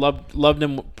players. Loved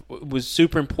him. Was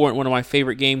super important. One of my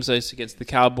favorite games was against the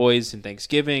Cowboys in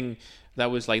Thanksgiving.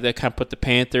 That was like, that kind of put the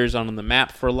Panthers on the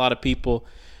map for a lot of people.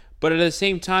 But at the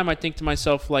same time, I think to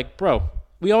myself, like, bro,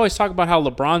 we always talk about how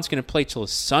LeBron's going to play till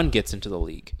his son gets into the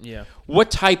league. Yeah.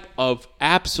 What type of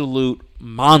absolute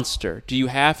monster do you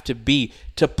have to be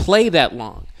to play that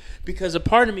long? Because a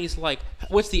part of me is like,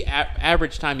 what's the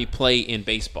average time you play in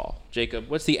baseball, Jacob?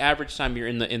 What's the average time you're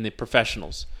in the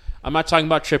professionals? I'm not talking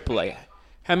about AAA.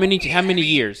 How many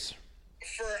years?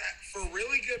 For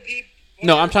really good people.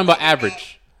 No, I'm talking about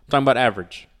average. I'm talking about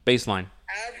average baseline.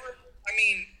 Average. I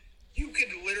mean, you could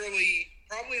literally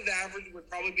probably the average would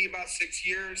probably be about 6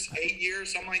 years, 8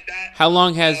 years, something like that. How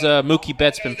long has Mookie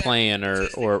Betts been playing,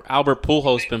 or Albert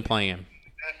Pujols been playing?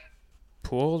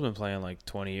 Pujols been playing like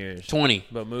 20 years. 20.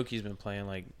 But Mookie's been playing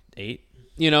like 8.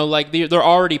 Like they're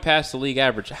already past the league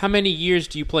average. How many years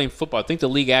do you play in football? I think the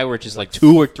league average is like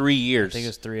 2 or 3 years. I think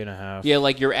it's 3.5. Yeah,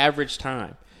 like your average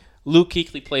time. Luke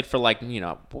Kuechly played for like,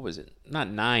 what was it? Not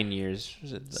 9 years.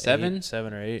 Was it 7?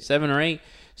 7 or 8. 7 or 8.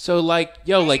 So like,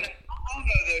 yo, like. I don't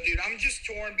know though, dude. I'm just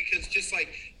torn because just like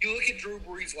you look at Drew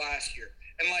Brees last year.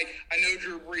 And, like, I know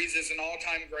Drew Brees is an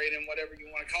all-time great and whatever you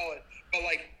want to call it. But,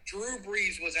 like, Drew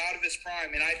Brees was out of his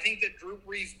prime. And I think that Drew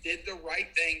Brees did the right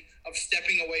thing of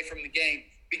stepping away from the game.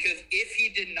 Because if he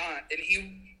did not, and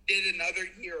he did another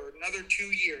year or another 2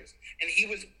 years, and he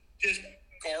was just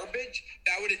garbage,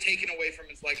 that would have taken away from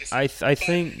his legacy.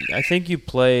 I think you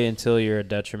play until you're a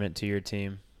detriment to your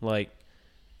team. Like,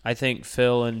 I think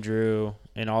Phil and Drew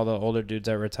and all the older dudes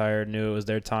that retired knew it was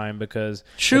their time because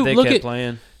they kept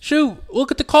playing.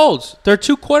 Look at the Colts. Their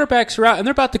 2 quarterbacks are out, and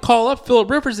they're about to call up Phillip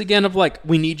Rivers again of like,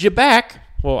 we need you back.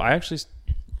 Well, I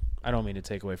don't mean to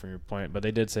take away from your point, but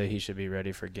they did say he should be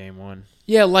ready for game 1.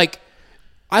 Yeah, like,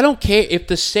 I don't care if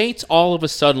the Saints all of a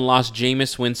sudden lost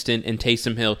Jameis Winston and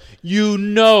Taysom Hill.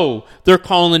 They're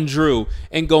calling Drew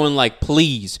and going like,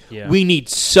 please, we need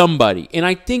somebody. And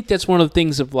I think that's one of the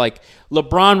things of like,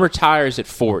 LeBron retires at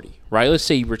 40, right? Let's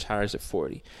say he retires at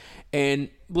 40. And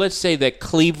let's say that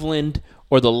Cleveland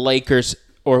or the Lakers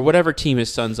or whatever team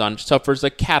his son's on suffers a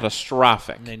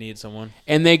catastrophic. And they need someone.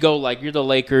 And they go like, you're the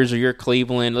Lakers or you're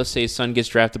Cleveland. Let's say his son gets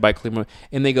drafted by Cleveland.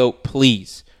 And they go,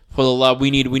 please, for the love,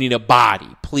 we need a body.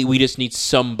 Please, we just need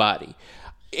somebody.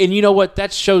 And you know what?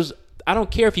 That shows, I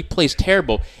don't care if he plays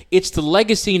terrible. It's the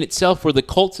legacy in itself where the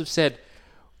Colts have said,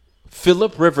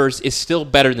 Phillip Rivers is still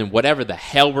better than whatever the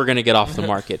hell we're going to get off the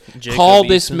market. Call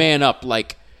this man up.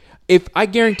 Like, if I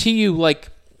guarantee you, like,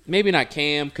 maybe not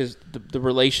Cam because the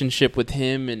relationship with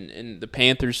him and the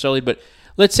Panthers solely, but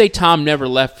let's say Tom never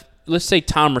left. Let's say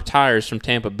Tom retires from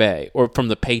Tampa Bay or from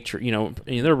the Patriots.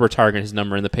 They're retiring his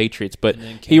number in the Patriots, but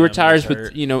he retires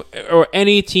with, or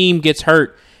any team gets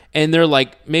hurt. And they're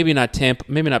like, maybe not Tampa,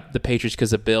 maybe not the Patriots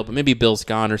because of Bill, but maybe Bill's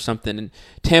gone or something. And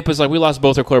Tampa's like, we lost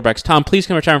both our quarterbacks. Tom, please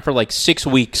come retire for like 6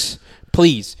 weeks.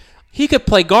 Please. He could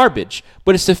play garbage.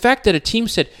 But it's the fact that a team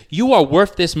said, you are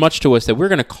worth this much to us that we're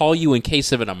going to call you in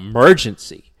case of an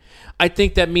emergency. I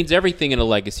think that means everything in a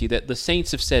legacy, that the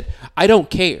Saints have said, I don't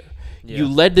care. Yeah. You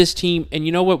led this team. And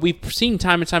you know what? We've seen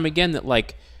time and time again that,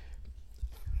 like,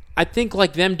 I think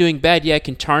like them doing bad, it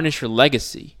can tarnish your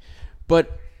legacy.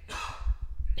 But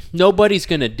nobody's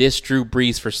going to diss Drew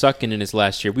Brees for sucking in his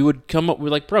last year. We would come up, we're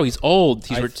like, bro, he's old.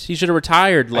 He should have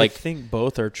retired. I think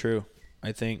both are true.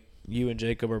 I think you and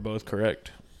Jacob are both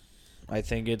correct. I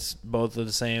think it's both of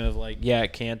the same of like, yeah,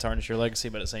 it can tarnish your legacy,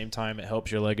 but at the same time, it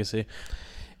helps your legacy.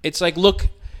 It's like, look,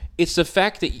 it's the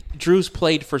fact that Drew's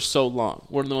played for so long.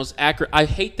 One of the most accurate. I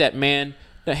hate that man.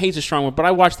 Hate's a strong word, but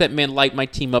I watch that man light my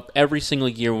team up every single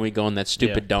year when we go in that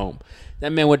stupid dome.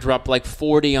 That man would drop like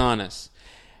 40 on us.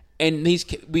 And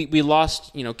we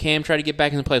lost. Cam tried to get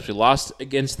back in the playoffs. We lost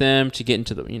against them to get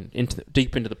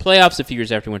deep into the playoffs a few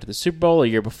years after we went to the Super Bowl a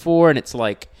year before. And it's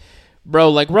like, bro,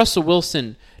 like Russell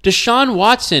Wilson, Deshaun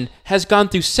Watson has gone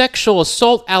through sexual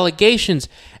assault allegations.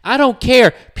 I don't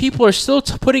care. People are still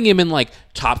putting him in like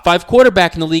top 5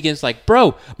 quarterback in the league. And it's like,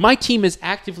 bro, my team is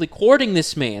actively courting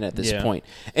this man at this point.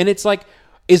 And it's like,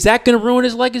 is that going to ruin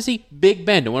his legacy? Big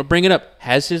Ben, don't want to bring it up,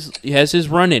 has his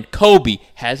run in. Kobe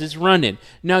has his run in.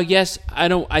 Now, yes,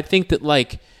 I think that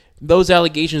like those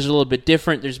allegations are a little bit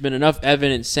different. There's been enough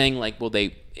evidence saying like, well,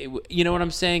 you know what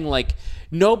I'm saying? Like,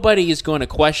 nobody is going to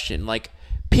question. Like,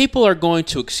 people are going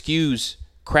to excuse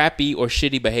crappy or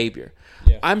shitty behavior.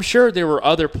 Yeah. I'm sure there were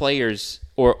other players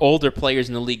or older players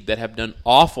in the league that have done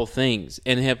awful things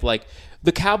and have like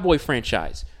the Cowboy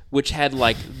franchise, which had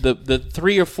like the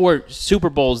 3 or 4 Super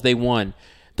Bowls they won.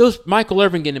 Those Michael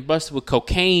Irvin getting busted with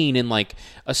cocaine and like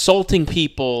assaulting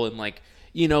people and like,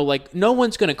 like no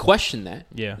one's going to question that.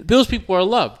 Yeah. Those people are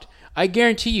loved. I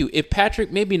guarantee you, if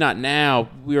Patrick, maybe not now,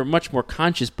 we are much more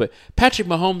conscious, but Patrick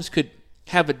Mahomes could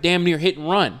have a damn near hit and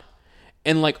run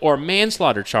and like, or a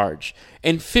manslaughter charge.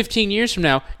 And 15 years from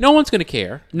now, no one's going to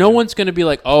care. No one's going to be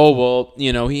like, oh, well,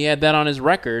 he had that on his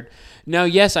record. Now,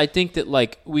 yes, I think that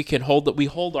like we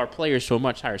hold our players to a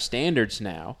much higher standards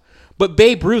now. But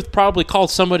Babe Ruth probably called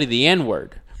somebody the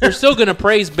N-word. We're still going to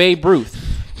praise Babe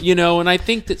Ruth, and I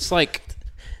think that's like,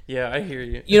 yeah, I hear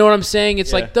you. You know what I'm saying?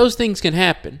 It's like those things can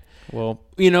happen. Well,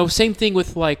 same thing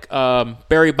with like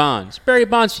Barry Bonds. Barry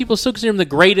Bonds, people still consider him the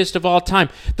greatest of all time.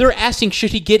 They're asking,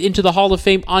 should he get into the Hall of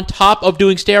Fame on top of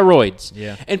doing steroids?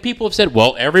 Yeah. And people have said,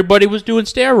 well, everybody was doing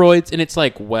steroids, and it's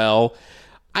like, well,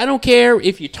 I don't care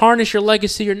if you tarnish your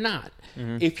legacy or not.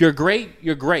 Mm-hmm. If you're great,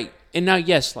 you're great. And now,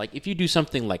 yes, like if you do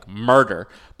something like murder,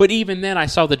 but even then I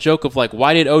saw the joke of like,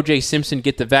 why did O.J. Simpson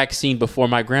get the vaccine before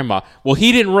my grandma? Well,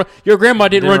 he didn't run. Your grandma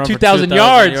didn't run 2,000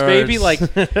 yards, baby. Like,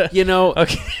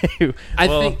 Okay.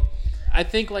 I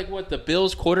think like what the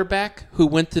Bills quarterback who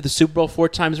went to the Super Bowl 4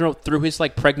 times in a row threw his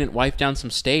like pregnant wife down some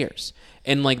stairs.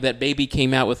 And like that baby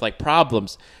came out with like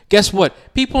problems. Guess what?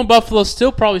 People in Buffalo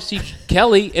still probably see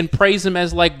Kelly and praise him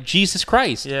as like Jesus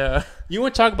Christ. Yeah. You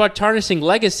want to talk about tarnishing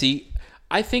legacy?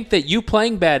 I think that you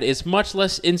playing bad is much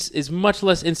less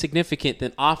insignificant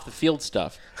than off the field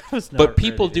stuff. But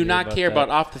people do not care about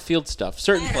off the field stuff.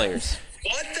 Certain players.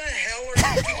 What the hell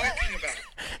are you talking about?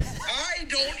 I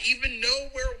don't even know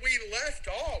where we left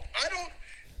off.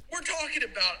 We're talking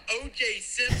about O.J.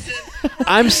 Simpson.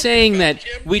 I'm saying that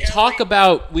we talk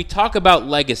about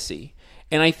legacy,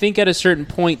 and I think at a certain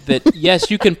point that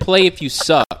yes, you can play if you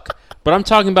suck, but I'm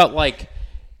talking about like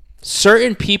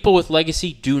certain people with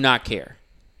legacy do not care.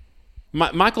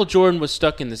 Michael Jordan was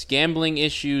stuck in this gambling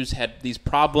issues, had these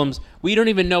problems. We don't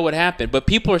even know what happened, but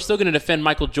people are still going to defend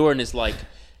Michael Jordan as like,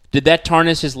 did that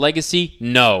tarnish his legacy?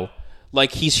 No.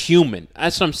 Like, he's human.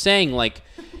 That's what I'm saying. Like,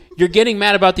 you're getting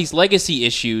mad about these legacy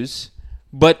issues,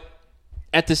 but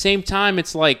at the same time,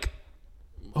 it's like,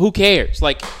 who cares?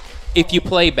 Like, if you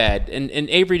play bad. And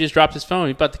Avery just dropped his phone.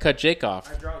 He's about to cut Jake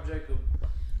off. I dropped Jacob.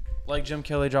 Like Jim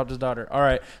Kelly dropped his daughter. All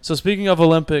right. So, speaking of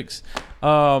Olympics,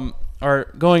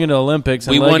 or going into Olympics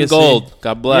and legacy, won gold.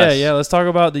 God bless. Yeah. Let's talk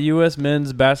about the U.S.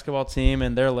 men's basketball team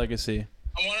and their legacy.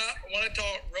 I want to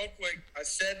talk real quick. I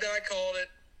said that I called it.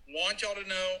 Want y'all to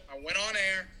know. I went on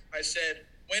air. I said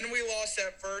when we lost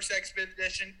that first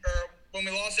expedition, or when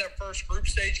we lost that first group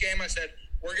stage game, I said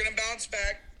we're going to bounce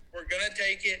back. We're going to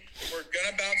take it. We're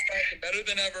going to bounce back better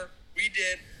than ever. We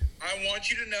did. I want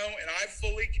you to know, and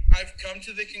I've come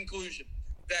to the conclusion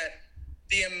that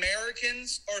the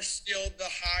Americans are still the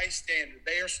high standard.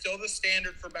 They are still the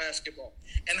standard for basketball.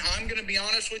 And I'm going to be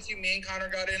honest with you. Me and Connor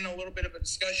got in a little bit of a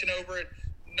discussion over it.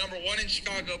 Number one in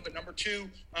Chicago, but number two,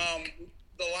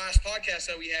 the last podcast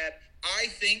that we had, I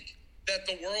think that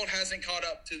the world hasn't caught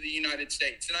up to the United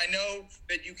States. And I know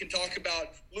that you can talk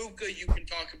about Luka, you can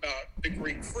talk about the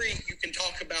Greek Freak, you can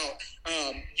talk about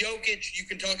Jokic, you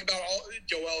can talk about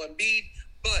Joel Embiid,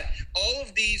 but all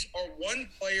of these are one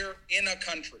player in a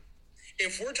country.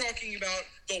 If we're talking about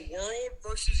the world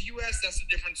versus U.S., that's a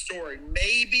different story.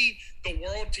 Maybe the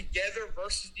world together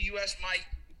versus the U.S. might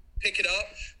pick it up,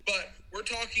 but we're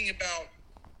talking about,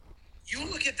 you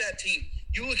look at that team,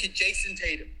 you look at Jason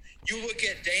Tatum, You look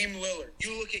at Dame Lillard.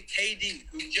 You look at KD,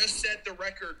 who just set the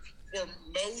record for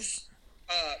most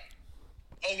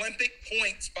Olympic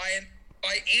points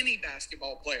by any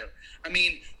basketball player. I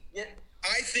mean,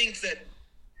 I think that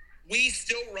we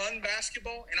still run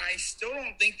basketball, and I still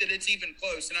don't think that it's even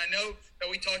close. And I know that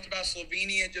we talked about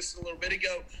Slovenia just a little bit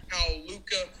ago, how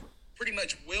Luka pretty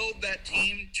much willed that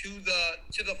team to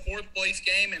the fourth place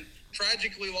game and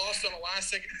tragically lost on a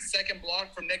last second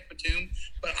block from Nick Batum.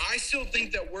 But I still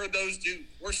think that we're those dudes.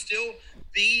 We're still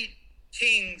the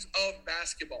kings of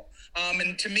basketball.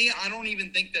 And to me, I don't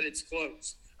even think that it's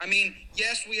close. I mean,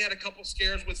 yes, we had a couple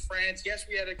scares with France. Yes,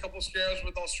 we had a couple scares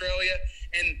with Australia.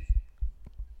 And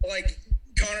like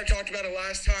Connor talked about it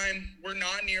last time, we're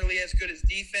not nearly as good as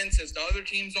defense as the other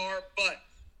teams are. But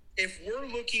if we're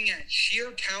looking at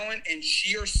sheer talent and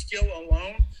sheer skill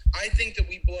alone, I think that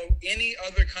we blow any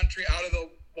other country out of the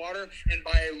water and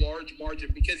by a large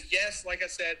margin. Because, yes, like I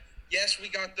said, yes, we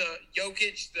got the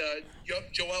Jokic, the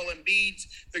Joel Embiids,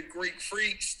 the Greek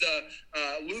Freaks, the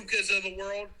Lukas of the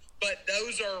world. But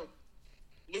those are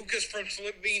Lukas from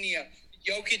Slovenia,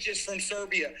 Jokic is from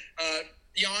Serbia,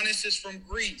 Giannis is from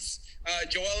Greece,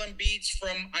 Joel Embiid's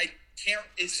from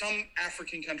is some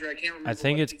African country. I can't remember. I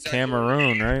think it's exactly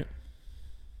Cameroon, right?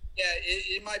 Yeah,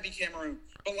 it might be Cameroon.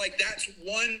 But, like, that's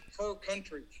one per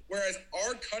country. Whereas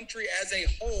our country as a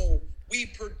whole, we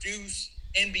produce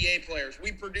NBA players.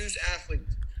 We produce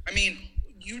athletes. I mean,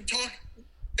 you talk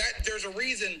that there's a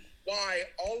reason why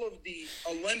all of the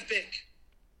Olympic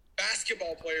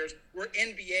basketball players were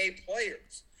NBA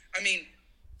players. I mean,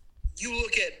 you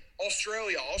look at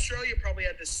Australia. Australia probably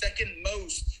had the second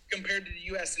most compared to the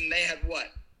U.S., and they had, what,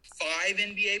 5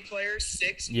 NBA players?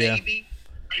 6, yeah. Maybe?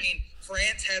 I mean,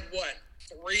 France had, what,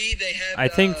 3? They had. I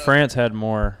think France had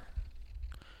more.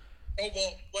 Oh,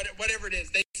 well, whatever it is,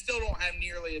 they still don't have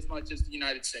nearly as much as the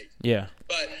United States. Yeah.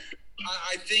 But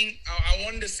I think I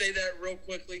wanted to say that real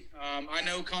quickly. I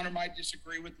know Connor might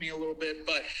disagree with me a little bit,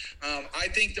 but I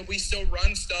think that we still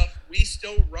run stuff. We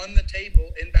still run the table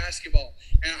in basketball,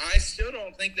 and I still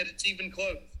don't think that it's even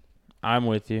close. I'm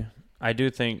with you. I do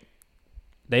think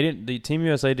the Team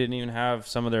USA didn't even have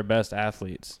some of their best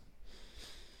athletes.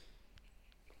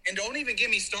 And don't even get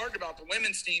me started about the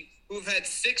women's team, who've had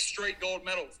 6 straight gold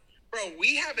medals. Bro,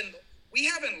 we haven't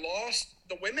lost.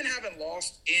 The women haven't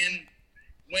lost in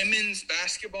women's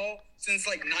basketball since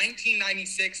like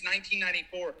 1996,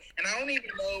 1994. And I don't even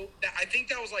know that. I think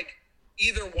that was like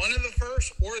either one of the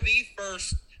first or the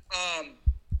first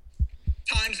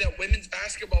times that women's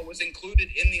basketball was included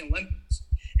in the Olympics.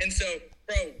 And so,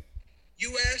 bro,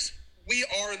 U.S., we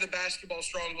are the basketball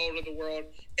stronghold of the world.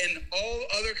 And all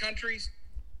other countries,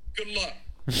 good luck.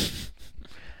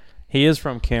 He is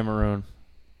from Cameroon.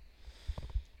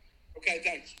 Okay,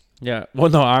 thanks. Yeah, well,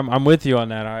 no, I'm with you on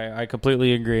that. I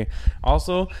completely agree.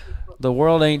 Also, the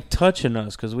world ain't touching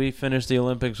us because we finished the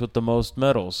Olympics with the most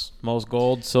medals, most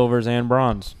gold, silvers, and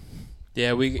bronze.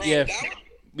 Yeah, we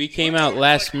came out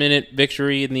last minute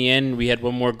victory in the end. We had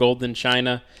one more gold than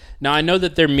China. Now I know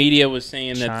that their media was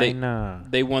saying that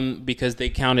they won because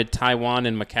they counted Taiwan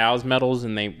and Macau's medals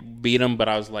and they beat them. But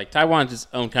I was like, Taiwan's its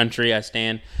own country. I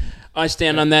stand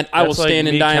on that. I will stand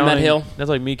and die on that hill.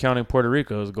 That's like me counting Puerto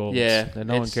Rico's gold. Yeah. That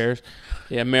no one cares.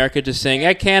 Yeah, America just saying,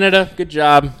 hey, Canada, good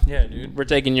job. Yeah, dude. We're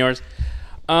taking yours.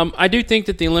 I do think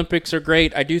that the Olympics are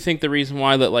great. I do think the reason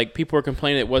why that like people are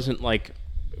complaining it wasn't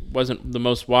the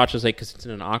most watched is like because it's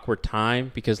in an awkward time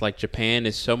because like Japan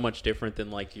is so much different than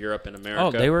like Europe and America.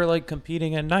 Oh, they were like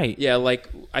competing at night. Yeah, like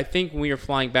I think when we were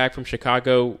flying back from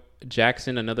Chicago,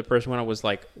 Jackson, another person, when I was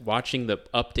like watching the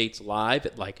updates live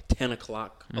at like 10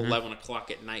 o'clock, 11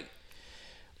 o'clock at night.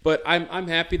 But I'm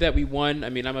happy that we won. I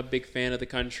mean, I'm a big fan of the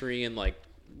country, and like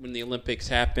when the Olympics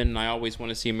happen, I always want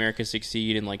to see America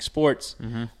succeed in like sports.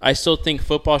 Mm-hmm. I still think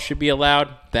football should be allowed.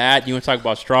 That you want to talk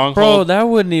about stronghold? Bro, that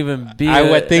wouldn't even be. I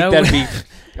would think that'd be.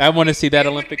 I want to see that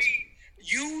Olympics.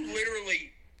 You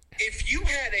literally, if you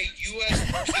had a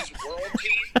U.S. versus world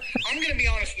team, I'm going to be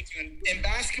honest with you. In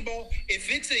basketball,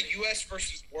 if it's a U.S.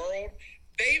 versus world,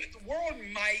 the world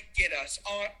might get us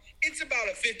on. It's about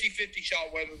a 50-50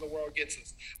 shot whether the world gets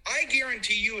us. I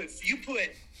guarantee you, if you put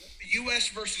U.S.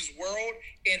 versus world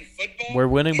in football, we're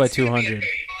winning by it's gonna 200. be a big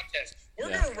contest.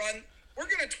 We're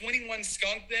going to 21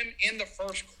 skunk them in the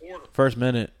first quarter. First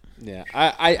minute. Yeah,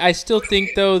 I still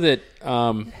think though that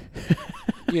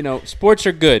sports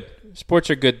are good.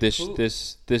 Sports are good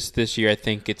this year. I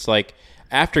think it's like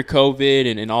after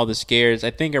COVID and all the scares. I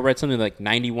think I read something like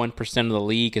 91% of the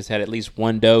league has had at least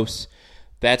one dose.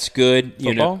 That's good.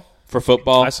 Football? For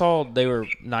football. I saw they were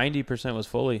 90% was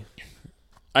fully.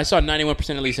 I saw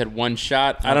 91% at least had one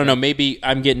shot. I don't know. Maybe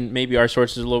our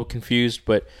sources are a little confused,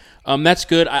 but that's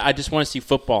good. I just want to see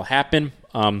football happen.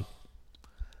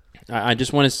 I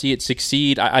just want to see it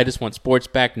succeed. I just want sports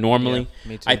back normally. Yeah,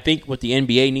 me too. I think what the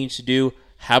NBA needs to do,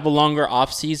 have a longer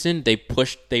offseason.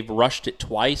 They've rushed it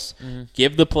twice. Mm-hmm.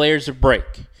 Give the players a break.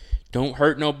 Don't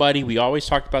hurt nobody. We always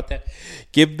talked about that.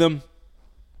 Give them.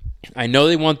 I know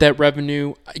they want that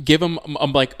revenue. Give them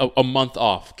like a month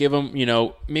off. Give them,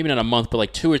 maybe not a month, but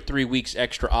like 2 or 3 weeks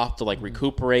extra off to like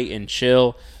recuperate and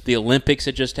chill. The Olympics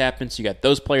had just happened, so you got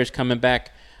those players coming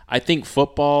back. I think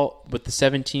football with the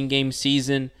 17-game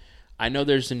season. I know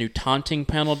there's a new taunting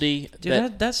penalty.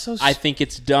 Dude, that's so. I think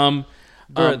it's dumb.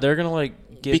 Bro, they're gonna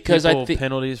like give because people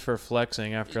penalties for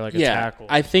flexing after like a tackle.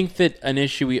 I think that an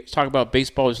issue we talk about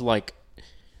baseball is like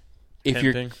if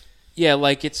Pimping.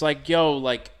 it's like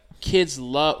kids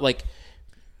love like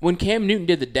when Cam Newton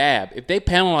did the dab. If they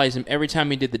penalized him every time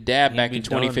he did the dab back in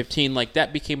 2015, like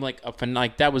that became like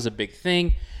that was a big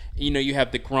thing. You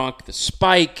have the Gronk, the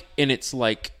spike, and it's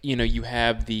like you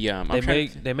have the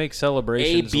they make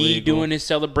celebrations AB legal. doing his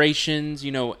celebrations,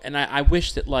 and I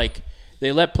wish that like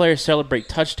they let players celebrate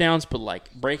touchdowns, but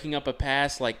like breaking up a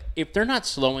pass, like if they're not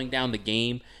slowing down the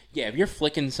game, if you're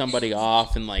flicking somebody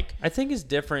off and like I think it's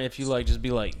different if you like just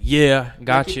be like, yeah,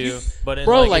 got Like, you. But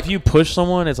like if you push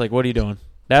someone, it's like, what are you doing?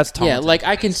 That's taunting. yeah, like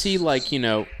I can see like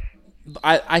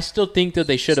I still think that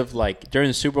they should have like during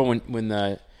the Super Bowl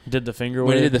when did the finger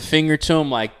when wave. they did the finger to him,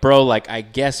 like bro, like I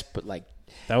guess, but like.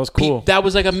 That was cool. That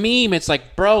was like a meme. It's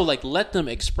like, bro, like let them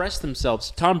express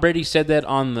themselves. Tom Brady said that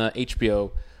on the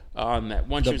HBO on that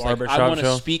one show. Like, I want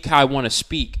to speak how I want to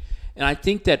speak. And I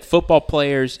think that football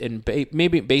players and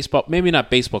maybe baseball, maybe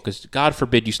not baseball, because God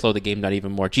forbid you slow the game down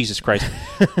even more. Jesus Christ.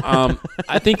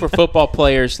 I think for football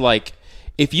players, like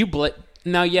if you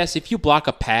if you block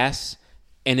a pass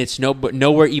and it's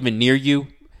nowhere even near you.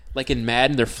 Like in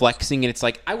Madden, they're flexing, and it's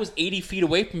like, I was 80 feet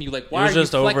away from you. Like, why are you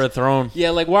just overthrown?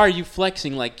 Yeah, like, why are you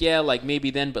flexing? Like, yeah, like, maybe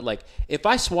then. But, like, if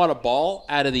I swat a ball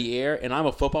out of the air and I'm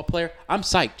a football player, I'm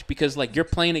psyched because, like, you're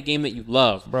playing a game that you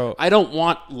love. Bro. I don't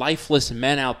want lifeless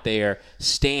men out there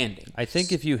standing. I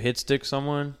think if you hit stick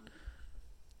someone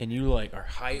and you, like, are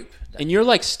hype. And you're,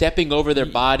 like, stepping over their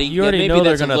body. You already know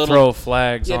they're going to throw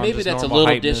flags on maybe that's a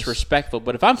little disrespectful.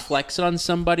 But if I'm flexing on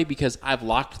somebody because I've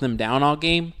locked them down all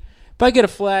game, if I get a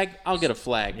flag, I'll get a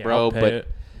flag, bro. But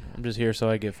I'm just here so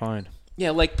I get fined.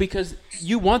 Yeah, like because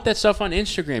you want that stuff on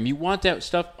Instagram, you want that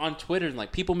stuff on Twitter, and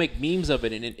like people make memes of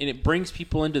it, and it brings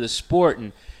people into the sport,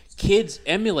 and kids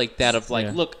emulate that of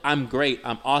like, look, I'm great,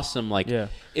 I'm awesome. Like,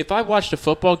 if I watched a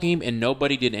football game and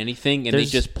nobody did anything and they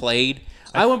just played,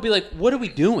 I wouldn't be like, what are we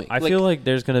doing? I feel like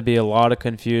there's going to be a lot of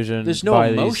confusion. There's no by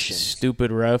emotion. These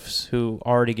stupid refs who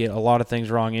already get a lot of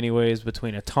things wrong anyways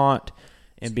between a taunt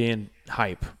and being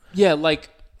hype. Yeah, like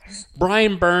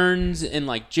Brian Burns and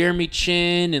like Jeremy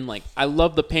Chin and like I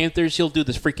love the Panthers. He'll do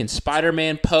this freaking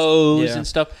Spider-Man pose and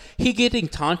stuff. He getting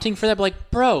taunting for that, but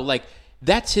like, bro, like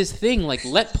that's his thing. Like,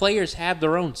 let players have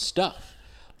their own stuff.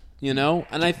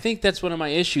 And I think that's one of my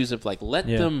issues of like let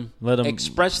them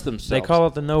express themselves. They call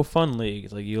it the no fun league.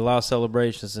 It's like you allow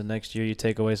celebrations, and next year you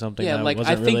take away something. Yeah, that like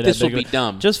wasn't I think really this that will be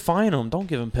dumb. Just fine them. Don't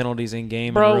give them penalties in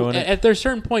game, bro. and ruin it. At a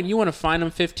certain point, you want to fine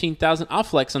them $15,000. I'll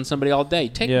flex on somebody all day.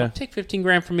 Take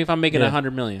 $15,000 from me if I'm making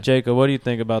 $100 million. Jacob, what do you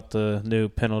think about the new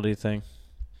penalty thing?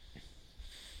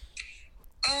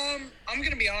 I'm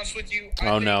gonna be honest with you.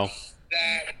 I think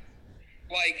that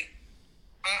like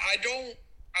I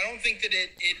don't think that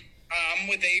it I'm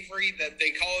with Avery that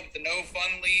they call it the no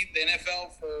fun league, the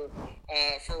NFL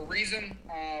for a reason.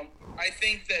 I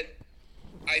think that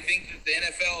the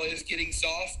NFL is getting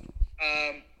soft.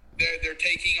 They're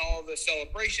taking all the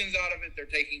celebrations out of it. They're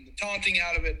taking the taunting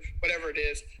out of it, whatever it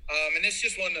is. And it's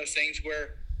just one of those things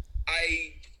where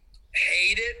I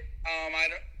hate it.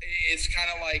 It's kind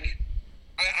of like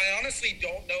I honestly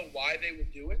don't know why they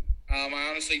would do it. I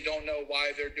honestly don't know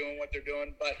why they're doing what they're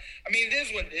doing. But I mean, it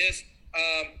is what it is.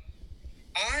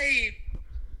 I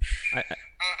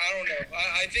don't know.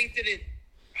 I think that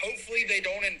hopefully they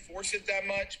don't enforce it that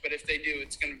much, but if they do,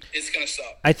 it's gonna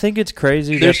suck. I think it's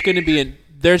crazy. There's going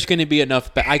to be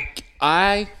enough. But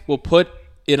I will put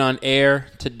it on air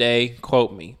today.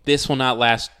 Quote me. This will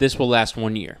last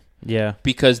 1 year. Yeah,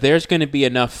 because there's going to be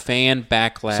enough fan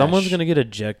backlash. Someone's going to get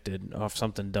ejected off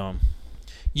something dumb.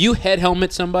 You head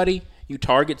helmet somebody, you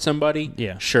target somebody.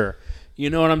 Yeah, sure. You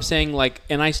know what I'm saying? Like,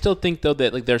 and I still think though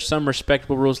that like there's some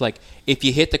respectable rules. Like, if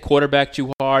you hit the quarterback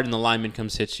too hard and the lineman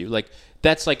comes hits you, like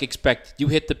that's like expected. You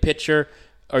hit the pitcher,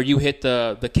 or you hit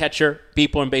the catcher,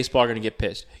 people in baseball are going to get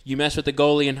pissed. You mess with the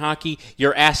goalie in hockey,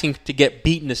 you're asking to get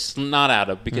beaten the snot out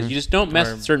of because you just don't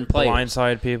mess with certain players.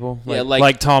 Blindside people. Yeah,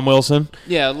 like Tom Wilson.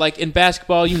 Yeah, like in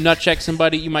basketball, you nut check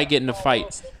somebody, you might get in a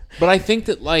fight. But I think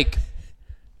that, like,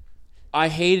 I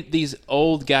hate these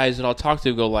old guys that I'll talk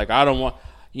to go like, I don't want,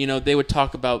 they would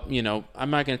talk about, I'm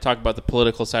not going to talk about the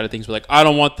political side of things, but like, I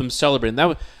don't want them celebrating.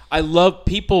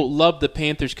 People love the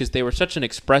Panthers because they were such an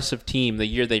expressive team the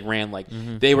year they ran. Like,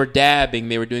 they were dabbing,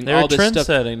 they were doing all this stuff.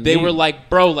 They were like,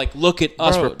 bro, like, look at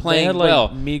us, we're playing they had, well.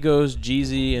 Like, Migos,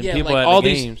 Jeezy, and people like at all the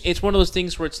these games. It's one of those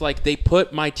things where it's like they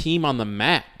put my team on the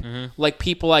map. Like,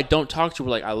 people I don't talk to were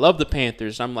like, I love the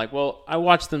Panthers. I'm like, well, I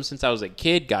watched them since I was a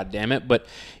kid, goddammit. But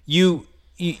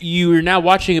you're now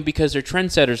watching it because they're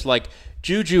trendsetters. Like,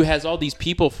 Juju has all these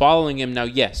people following him now.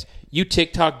 Yes, you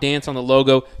TikTok dance on the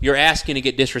logo, you're asking to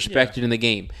get disrespected in the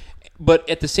game. But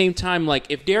at the same time, like,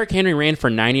 if Derrick Henry ran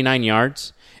for 99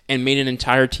 yards and made an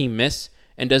entire team miss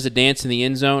and does a dance in the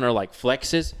end zone or like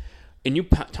flexes, and you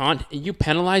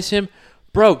penalize him,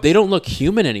 bro, they don't look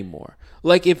human anymore.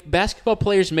 Like, if basketball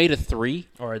players made a three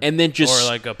and then just... Or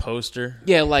like a poster.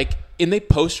 Yeah, like, and they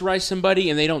posterize somebody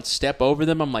and they don't step over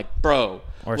them, I'm like, bro...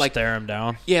 Or like, stare them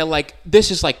down. Yeah, like,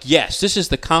 this is like, yes, this is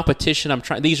the competition I'm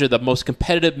trying... These are the most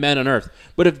competitive men on earth.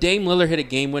 But if Dame Lillard hit a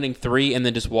game-winning three and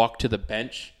then just walked to the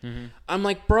bench, I'm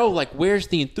like, bro, like, where's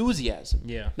the enthusiasm?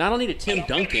 Yeah. Now, I don't need a Tim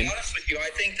Duncan. I'm going to be honest with you.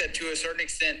 I think that to a certain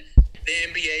extent, the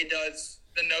NBA does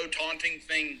the no taunting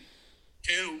thing,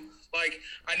 too. Like,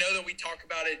 I know that we talk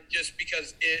about it just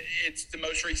because it's the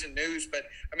most recent news, but,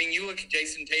 I mean, you look at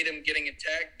Jason Tatum getting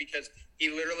attacked because he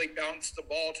literally bounced the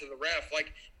ball to the ref.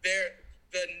 Like,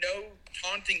 the no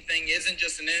taunting thing isn't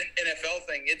just an NFL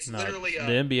thing. It's literally the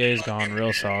NBA's gone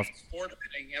real soft. Sport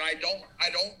thing, and I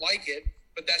don't like it,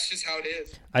 but that's just how it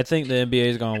is. I think the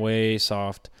NBA's gone way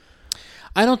soft.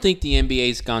 I don't think the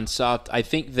NBA's gone soft. I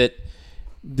think that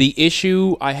the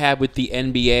issue I have with the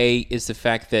NBA is the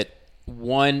fact that,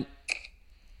 one,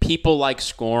 people like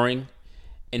scoring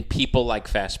and people like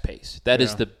fast pace. That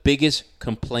is the biggest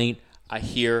complaint I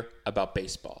hear about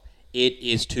baseball. It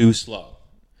is too slow.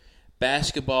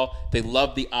 Basketball, they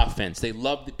love the offense.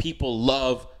 People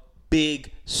love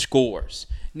big scores.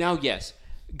 Now, yes,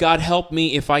 God help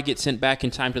me if I get sent back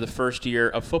in time to the first year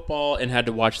of football and had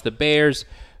to watch the Bears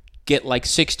get like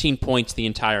 16 points the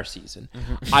entire season.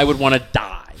 I would want to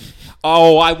die.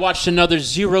 Oh, I watched another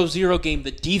 0-0 game.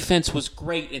 The defense was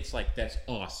great. It's like, that's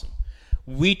awesome.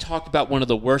 We talked about one of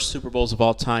the worst Super Bowls of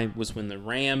all time was when the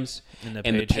Rams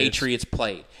and the Patriots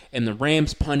played. And the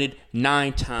Rams punted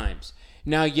 9 times.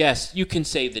 Now, yes, you can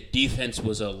say the defense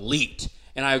was elite.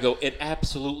 And I go, it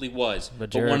absolutely was.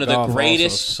 But one of the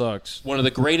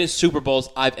greatest Super Bowls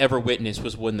I've ever witnessed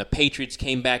was when the Patriots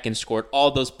came back and scored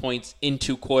all those points in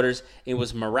 2 quarters. It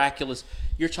was miraculous.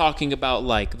 You're talking about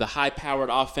like the high-powered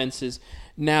offenses.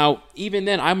 Now, even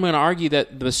then, I'm going to argue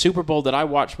that the Super Bowl that I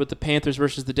watched with the Panthers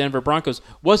versus the Denver Broncos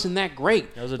wasn't that great.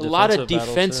 It was a lot of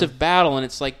defensive battle, and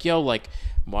it's like, like,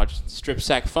 watch strip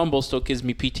sack fumble still gives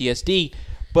me PTSD,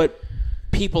 but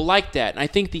people like that. And I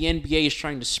think the NBA is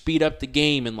trying to speed up the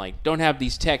game and like don't have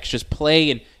these techs, just play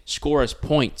and score us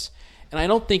points. And I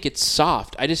don't think it's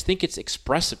soft. I just think it's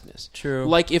expressiveness. True.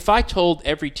 Like if I told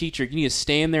every teacher you need to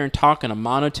stand there and talk in a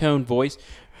monotone voice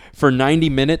for 90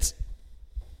 minutes,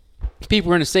 people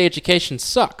are going to say education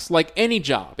sucks. Like any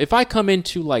job. If I come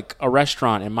into like a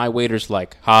restaurant and my waiter's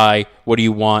like, hi, what do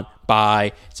you want?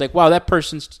 Bye. It's like, wow, that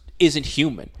person's isn't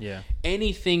human. Yeah.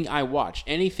 Anything I watch,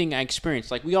 anything I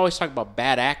experience, like we always talk about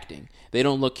bad acting. They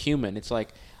don't look human. It's like,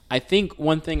 I think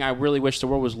one thing I really wish the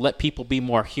world was let people be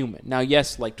more human. Now,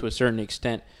 yes, like to a certain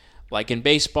extent, like in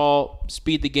baseball,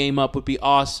 speed the game up would be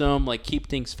awesome, like keep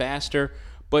things faster.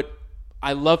 But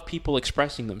I love people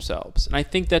expressing themselves. And I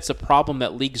think that's a problem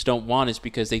that leagues don't want is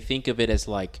because they think of it as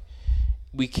like,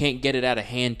 we can't get it out of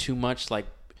hand too much, like,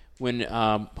 when,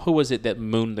 who was it that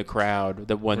mooned the crowd?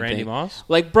 The one Randy thing. Moss?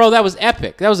 Like, bro, that was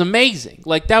epic. That was amazing.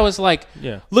 Like, that was like,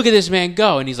 look at this man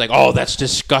go. And he's like, oh, that's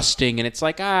disgusting. And it's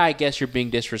like, I guess you're being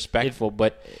disrespectful.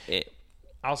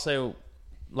 I'll say,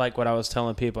 like what I was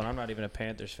telling people, and I'm not even a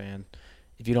Panthers fan.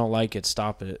 If you don't like it,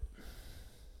 stop it.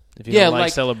 If you don't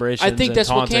like celebrations, I think that's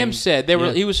what Cam said.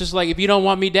 He was just like, if you don't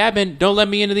want me dabbing, don't let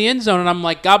me into the end zone. And I'm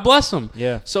like, God bless him.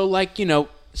 Yeah. So, like,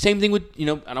 same thing with, I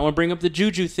don't want to bring up the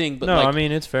Juju thing, but no, I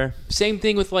mean, it's fair. Same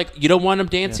thing with, like, you don't want them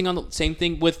dancing on the same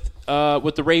thing with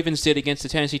what the Ravens did against the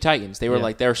Tennessee Titans. They were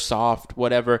like, they're soft,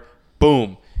 whatever.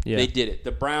 Boom. Yeah. They did it.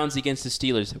 The Browns against the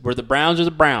Steelers. We're the Browns or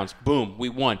the Browns. Boom. We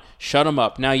won. Shut them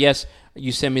up. Now, yes,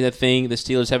 you sent me the thing. The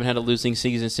Steelers haven't had a losing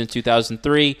season since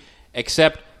 2003,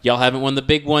 except y'all haven't won the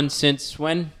big one since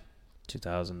when?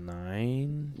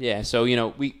 2009. Yeah, so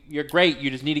you're great. You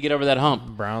just need to get over that hump.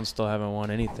 Browns still haven't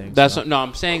won anything.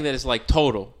 I'm saying that it's like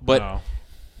total, but No.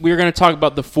 we're going to talk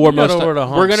about the four most. over the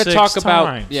hump We're going to 6 talk about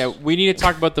times. we need to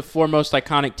talk about the 4 most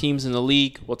iconic teams in the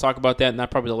league. We'll talk about that, and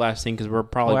that's probably the last thing because we're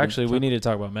probably. Well, actually, we need to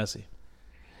talk about Messi.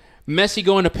 Messi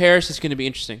going to Paris is going to be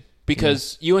interesting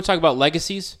because you want to talk about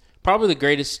legacies. Probably the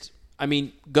greatest. I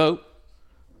mean, GOAT.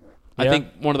 I Yeah. think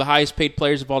one of the highest paid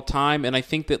players of all time, and I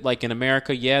think that like in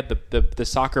America, the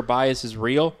soccer bias is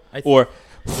real, or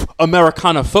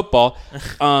Americana football.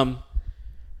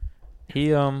 He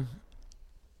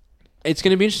It's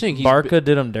going to be interesting. Barca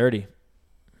did him dirty.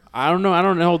 I don't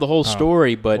know the whole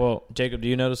story, but Well, Jacob, do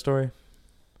you know the story?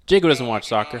 Jacob doesn't watch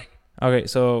soccer. Okay,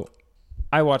 so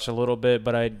I watch a little bit,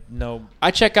 but I know. I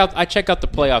check out the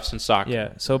playoffs in soccer. Yeah,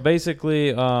 so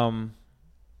basically,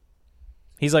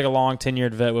 he's like a long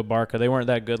tenured vet with Barca. They weren't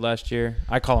that good last year.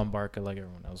 I call him Barca like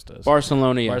everyone else does.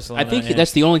 Barcelona. Yeah. Barcelona, I think and-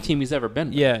 that's the only team he's ever been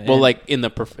with. Yeah, Well, and- like in the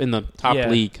top Yeah.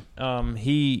 league.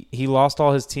 He lost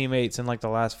all his teammates in like the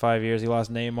last 5 years. He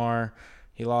lost Neymar.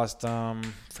 He lost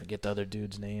forget the other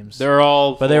dudes' names. They were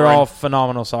all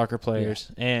phenomenal soccer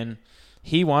players, and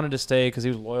he wanted to stay because he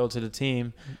was loyal to the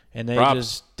team, and they Props.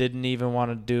 just didn't even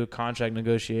want to do contract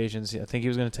negotiations. I think he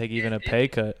was going to take even a pay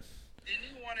cut. Didn't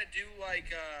you want to do like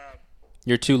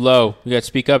You're too low. You got to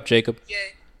speak up, Jacob. yeah?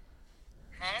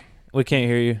 Huh? We can't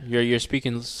hear you. You're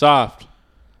speaking soft.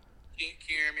 Can you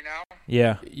hear me now?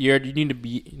 Yeah. You need to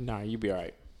be. Nah, you'll be all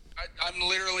right. I'm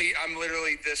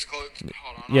literally this close.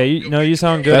 Hold on. Yeah, you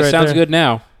sound good. That right sounds there. good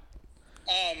now.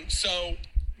 So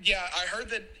yeah, I heard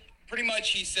that pretty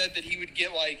much he said that he would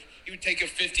take a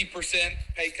 50%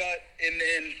 pay cut, and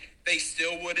then they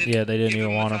still wouldn't. Yeah, they didn't give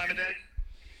even the want him. time of day.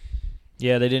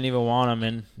 Yeah, they didn't even want him,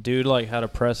 and dude like had a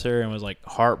presser and was like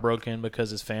heartbroken because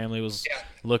his family was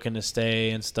looking to stay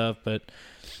and stuff. But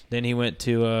then he went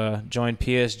to join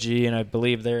PSG, and I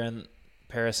believe they're in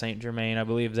Paris Saint-Germain. I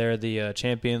believe they're the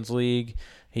Champions League.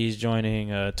 He's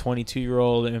joining a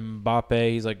 22-year-old Mbappe.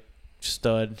 He's like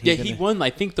stud. He won. I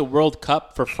think the World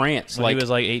Cup for France. He was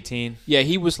like 18. Yeah,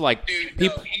 he was like. Dude,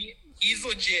 people, he's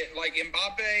legit. Like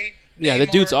Mbappe. Yeah, the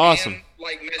Neymar, dude's awesome. And,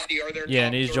 like Messi are their Yeah, top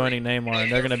and he's three. joining Neymar,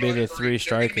 and they're going to be the 3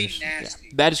 They're gonna be strikers. nasty.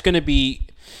 that is going to be.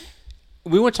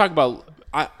 We want to talk about.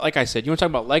 Like I said, you want to talk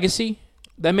about legacy.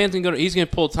 That man's going to go. He's going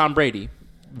to pull Tom Brady.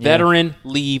 Veteran,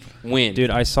 leave, win. Dude,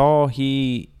 I saw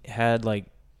he had like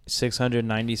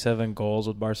 697 goals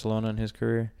with Barcelona in his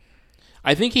career.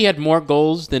 I think he had more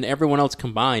goals than everyone else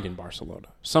combined in Barcelona.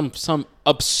 Some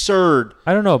absurd.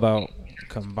 I don't know about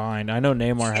combined. I know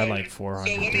Neymar had like 400,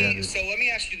 So 300. let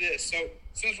me ask you this. So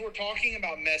since we're talking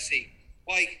about Messi,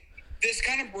 like this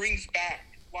kind of brings back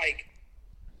like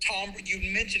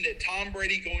you mentioned it, Tom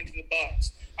Brady going to the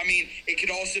Bucks. I mean, it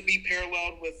could also be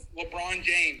paralleled with LeBron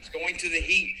James going to the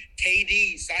Heat,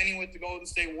 KD signing with the Golden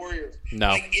State Warriors. No.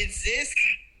 Like, is this,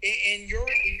 in your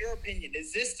opinion,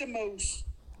 is this the most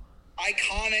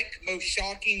iconic, most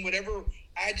shocking, whatever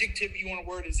adjective you want to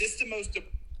word? Is this the most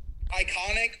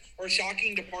iconic or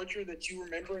shocking departure that you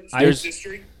remember in sports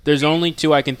history? There's only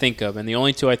 2 I can think of, and the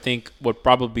only 2 I think would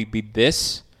probably be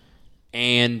this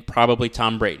and probably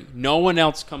Tom Brady. No one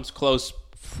else comes close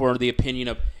for the opinion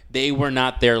of they were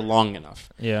not there long enough.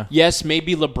 Yeah. Yes,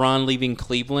 maybe LeBron leaving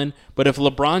Cleveland, but if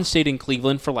LeBron stayed in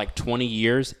Cleveland for like 20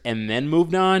 years and then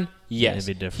moved on, yes,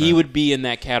 it'd be different. he would be in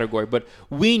that category. But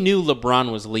we knew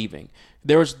LeBron was leaving.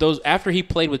 There was those after he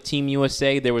played with Team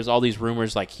USA, there was all these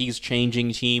rumors like he's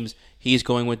changing teams, he's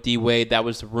going with D-Wade. That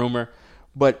was the rumor.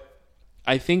 But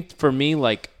I think for me,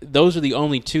 like those are the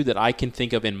only 2 that I can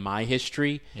think of in my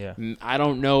history. Yeah. I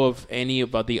don't know of any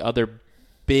about the other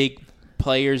big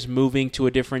players moving to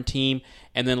a different team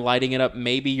and then lighting it up.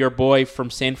 Maybe your boy from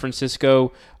San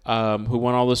Francisco, who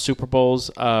won all the Super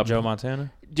Bowls. Joe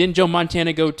Montana? Didn't Joe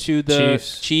Montana go to the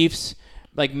Chiefs. Chiefs?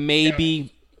 Like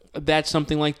maybe that's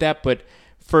something like that. But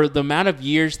for the amount of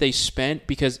years they spent,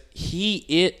 because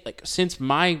since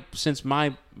my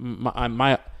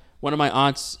one of my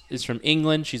aunts is from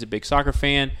England. She's a big soccer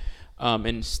fan, and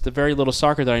it's the very little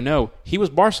soccer that I know. He was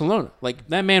Barcelona. Like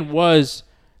that man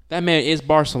is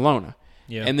Barcelona.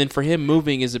 Yeah. And then for him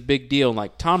moving is a big deal.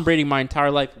 Like Tom Brady, my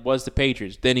entire life was the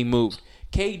Patriots. Then he moved.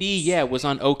 KD, was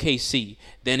on OKC.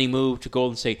 Then he moved to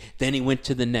Golden State. Then he went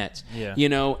to the Nets. Yeah.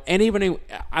 And even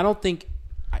I don't think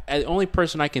the only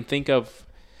person I can think of.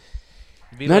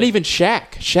 Be Not like- even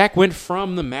Shaq. Shaq went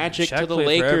from the Magic Shaq to the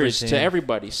played for every Lakers to team.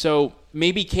 everybody. So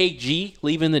maybe KG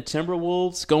leaving the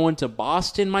Timberwolves, going to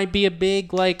Boston might be a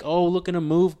big looking to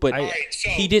move, but All right, so-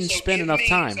 he didn't so spend give enough me-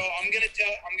 time. So I'm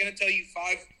gonna tell you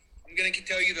 5. I'm gonna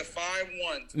tell you the 5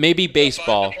 ones. Maybe The 5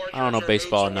 baseball. departures I don't know or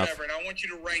baseball moves or enough. whatever, and I want you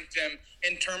to rank them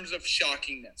in terms of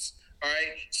shockingness. All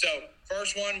right. So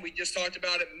first one, we just talked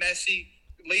about it. Messi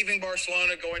leaving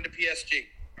Barcelona, going to PSG.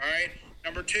 All right.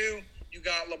 Number 2, you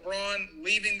got LeBron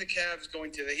leaving the Cavs,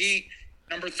 going to the Heat.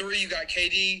 Number 3, you got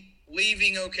KD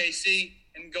leaving OKC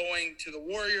and going to the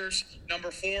Warriors.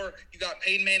 Number 4, you got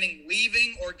Peyton Manning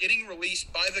leaving or getting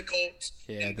released by the Colts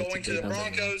and going to the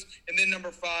Broncos. And then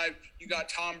number 5, you got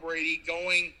Tom Brady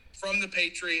going from the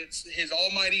Patriots, his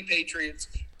almighty Patriots,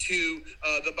 to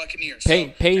the Buccaneers.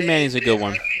 Peyton Manning's a good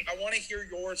one. I want to hear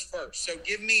yours first. So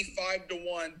give me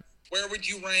 5-1. Where would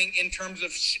you rank in terms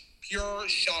of pure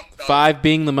shock value? 5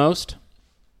 being the most?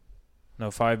 No,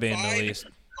 5 being the least.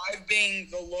 5 being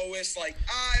the lowest. Like,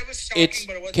 it was shocking,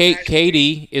 but it wasn't.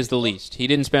 KD is the least. He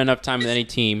didn't spend enough time with any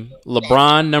team.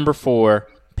 LeBron, number 4.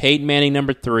 Peyton Manning,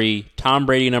 number 3. Tom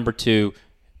Brady, number 2.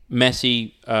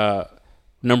 Messi,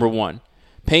 number 1.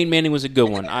 Peyton Manning was a good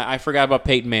one. I forgot about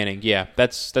Peyton Manning. Yeah,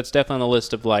 that's definitely on the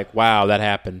list of like, wow, that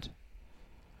happened.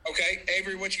 Okay,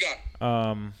 Avery, what you got?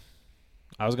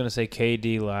 I was gonna say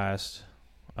KD last.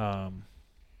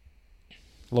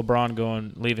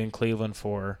 LeBron leaving Cleveland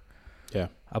 4. Yeah,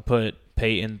 I put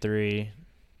Peyton 3,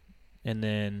 and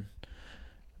then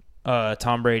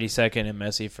Tom Brady 2nd and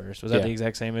Messi 1st. Was that the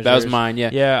exact same as that yours? was mine?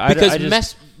 Yeah, yeah.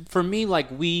 Because for me, like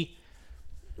we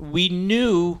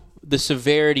knew the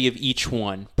severity of each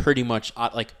one pretty much.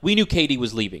 Like we knew KD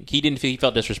was leaving. He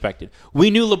felt disrespected.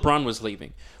 We knew LeBron was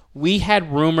leaving. We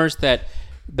had rumors that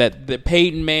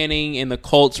Peyton Manning and the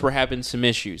Colts were having some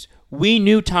issues. We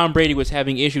knew Tom Brady was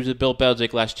having issues with Bill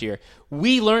Belichick last year.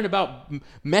 We learned about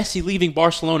Messi leaving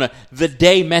Barcelona the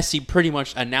day Messi pretty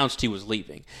much announced he was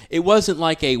leaving. It wasn't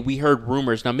like we heard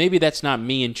rumors. Now, maybe that's not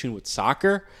me in tune with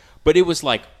soccer, but it was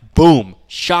like, boom,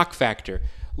 shock factor.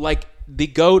 Like the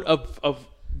GOAT of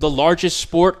the largest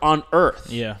sport on earth.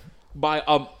 Yeah. By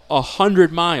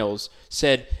 100 miles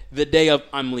said the day of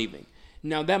I'm leaving.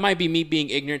 Now, that might be me being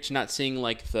ignorant to not seeing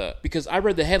because I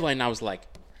read the headline and I was like,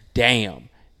 damn.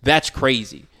 That's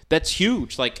crazy. That's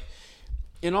huge.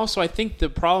 And also I think the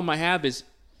problem I have is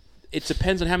it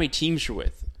depends on how many teams you're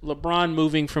with. LeBron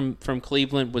moving from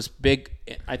Cleveland was big.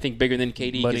 I think bigger than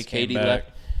KD because KD left.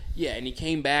 Yeah, and he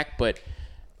came back, but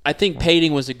I think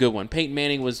Peyton was a good one. Peyton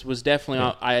Manning was definitely.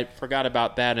 Yeah. I forgot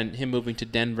about that and him moving to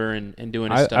Denver and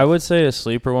doing his stuff. I would say a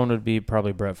sleeper one would be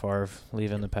probably Brett Favre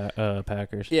leaving the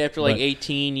Packers. Yeah, after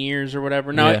 18 years or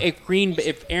whatever. Now,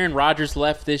 if Aaron Rodgers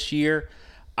left this year,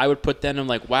 I would put them in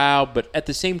wow. But at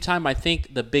the same time, I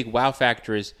think the big wow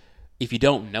factor is if you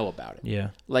don't know about it.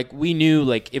 Yeah. We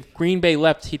knew if Green Bay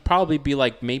left, he'd probably be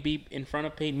maybe in front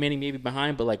of Peyton Manning, maybe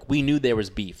behind. But we knew there was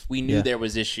beef. We knew there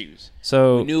was issues.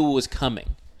 So we knew it was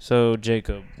coming. So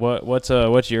Jacob, what's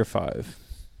your 5?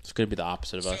 It's going to be the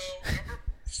opposite of us.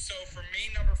 So for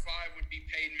me, number 5 would be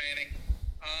Peyton Manning.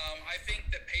 I think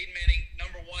that Peyton Manning,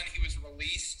 number 1, he was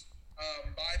released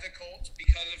by the Colts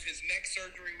because of his neck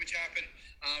surgery, which happened.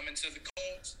 And so the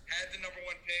Colts had the number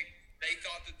 1 pick. They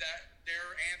thought that their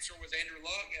answer was Andrew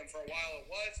Luck, and for a while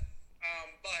it was.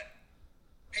 But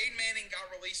Peyton Manning got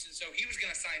released, and so he was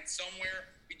going to sign somewhere.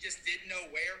 We just didn't know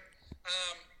where.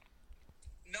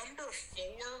 Number 4,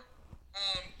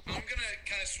 I'm going to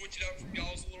kind of switch it up from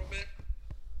y'all's a little bit.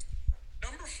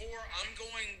 Number 4, I'm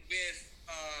going with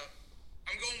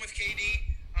KD.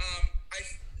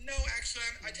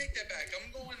 I take that back.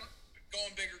 I'm going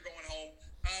bigger, going home.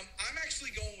 I'm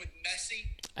actually going with Messi.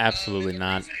 Absolutely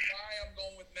not. The reason why I'm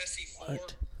going with Messi 4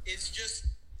 is just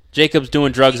Jacob's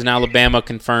doing drugs in Alabama,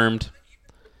 confirmed.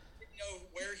 Didn't know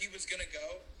where he was going to go.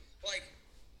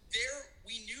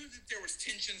 We knew that there was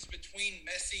tensions between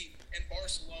Messi and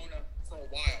Barcelona for a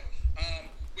while.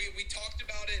 We talked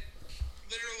about it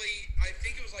literally, I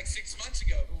think it was 6 months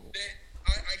ago. That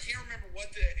I can't remember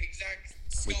what the exact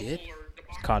scuffle or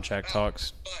debacle contract was about,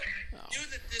 talks. but knew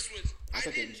that this was. I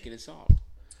thought they just get it solved.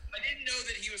 I didn't know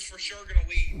that he was for sure going to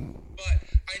leave, but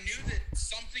I knew that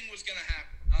something was going to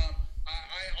happen.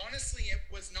 I honestly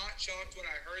was not shocked when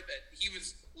I heard that he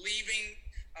was leaving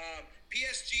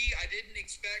PSG. I didn't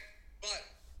expect, but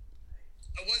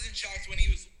I wasn't shocked when he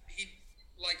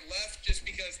left just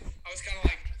because I was kind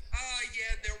of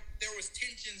there was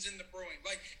tensions in the brewing.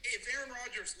 If Aaron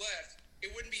Rodgers left, it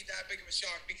wouldn't be that big of a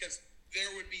shock because there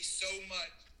would be so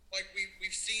much.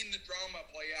 We've seen the drama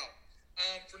play out.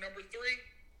 For number 3,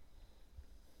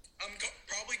 I'm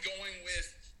probably going with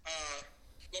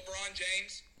LeBron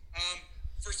James.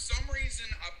 For some reason,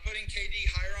 I'm putting KD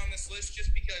higher on this list just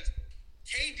because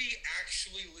KD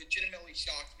actually legitimately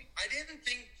shocked me. I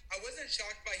wasn't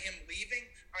shocked by him leaving.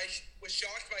 I was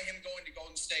shocked by him going to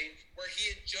Golden State, where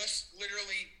he had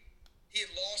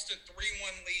lost a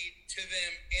 3-1 lead to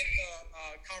them in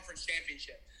the conference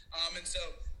championship. And so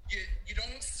you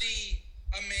don't see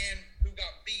a man who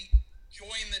got beat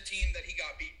join the team that he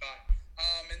got beat by.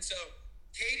 And so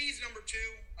KD's number 2.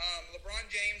 LeBron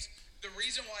James, the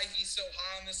reason why he's so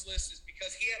high on this list is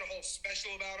because he had a whole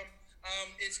special about him.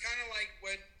 It's kind of like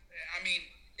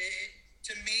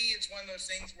to me, it's one of those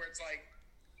things where it's like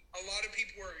a lot of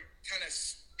people were kind of,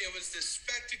 it was this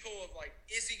spectacle of like,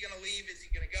 is he going to leave? Is he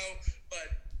going to go? But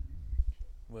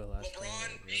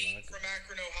LeBron being from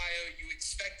Akron, Ohio, you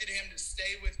expected him to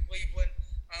stay with Cleveland.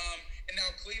 And now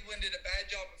Cleveland did a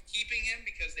bad job of keeping him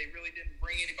because they really didn't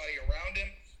bring anybody around him.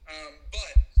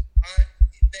 But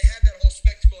they had that whole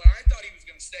spectacle, and I thought he was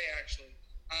going to stay, actually,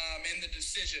 in the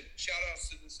decision.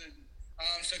 Shout-outs to the decision.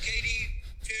 So KD,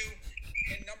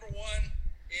 2. And number 1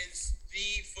 is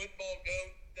the football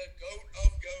GOAT, the GOAT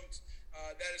of GOATs.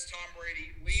 That is Tom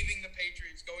Brady leaving the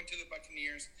Patriots, going to the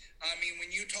Buccaneers. I mean,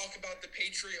 when you talk about the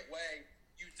Patriot way,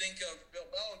 you think of Bill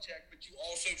Belichick, but you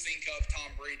also think of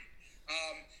Tom Brady.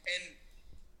 And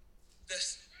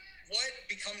this, what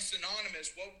becomes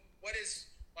synonymous? What is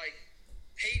like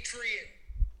Patriot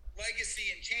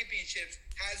legacy and championships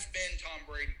has been Tom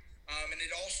Brady. And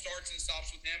it all starts and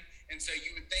stops with him. And so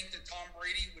you would think that Tom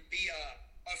Brady would be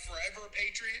a forever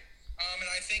Patriot. And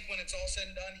I think when it's all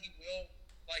said and done, he will.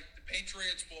 Like, the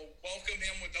Patriots will welcome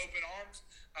him with open arms.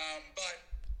 But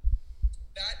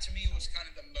that, to me, was kind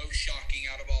of the most shocking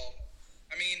out of all.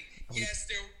 I mean, yes,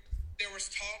 there was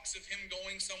talks of him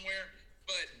going somewhere.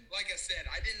 But, like I said,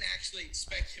 I didn't actually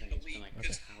expect him to leave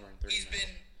because he's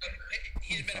been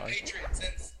a Patriot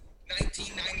since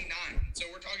 1999. So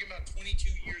we're talking about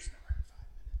 22 years now.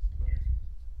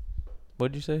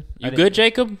 What did you say? You good,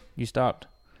 Jacob? You stopped.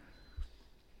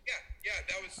 Yeah,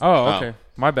 that was. Oh, okay.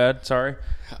 My bad. Sorry.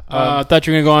 I thought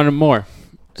you were going to go on to more.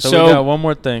 So we got one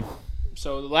more thing.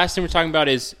 So the last thing we're talking about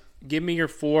is give me your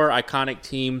 4 iconic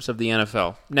teams of the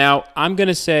NFL. Now, I'm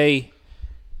going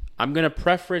to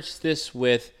preface this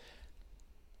with,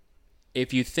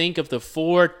 if you think of the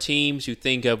 4 teams you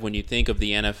think of when you think of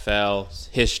the NFL's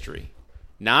history,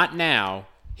 not now,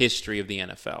 history of the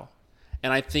NFL.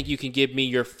 And I think you can give me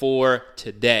your 4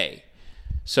 today.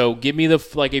 So give me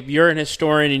if you're an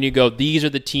historian and you go, these are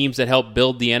the teams that helped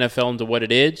build the NFL into what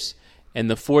it is,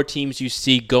 and the 4 teams you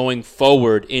see going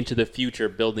forward into the future,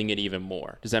 building it even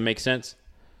more. Does that make sense?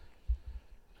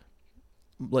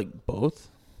 Like both?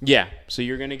 Yeah. So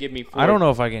you're going to give me 4. I don't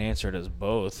know if I can answer it as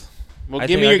both. Well,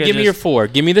 give me your 4.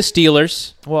 Give me the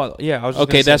Steelers. Well, yeah. I was just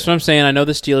okay, that's what I'm saying. I know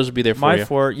the Steelers will be there for you. My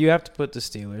 4, you have to put the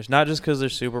Steelers, not just because they're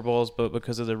Super Bowls, but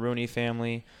because of the Rooney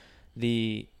family,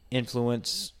 the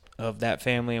influence of that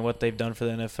family and what they've done for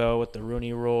the NFL with the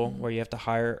Rooney Rule, where you have to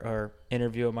hire or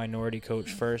interview a minority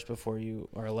coach first before you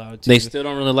are allowed to. They still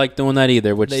don't really like doing that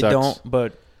either, which they sucks. Don't,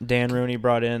 but Dan Rooney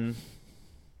brought in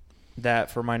that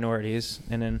for minorities.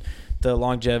 And then the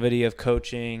longevity of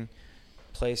coaching,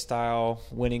 play style,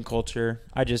 winning culture.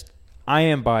 I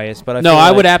am biased, but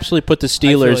I would absolutely put the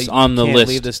Steelers on the list. Can't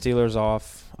leave the Steelers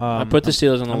off. I put the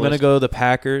Steelers on the list. I'm going to go the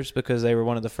Packers because they were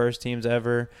one of the first teams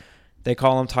ever. They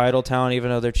call them title town, even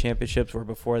though their championships were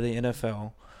before the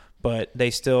NFL. But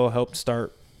they still helped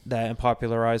start that and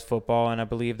popularize football, and I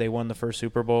believe they won the first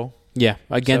Super Bowl. Yeah,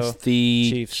 against the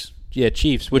Chiefs. Yeah,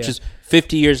 Chiefs, which is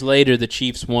 50 years later the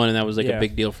Chiefs won, and that was a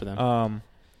big deal for them.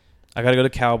 I got to go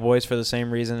to Cowboys for the same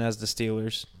reason as the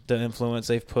Steelers, the influence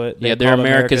they've put. They're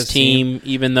America's team,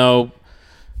 even though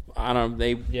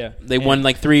they won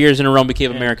like 3 years in a row and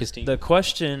became America's team. The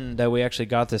question that we actually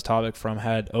got this topic from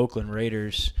had Oakland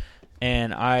Raiders.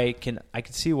 And I can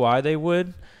see why they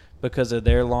would because of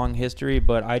their long history,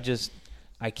 but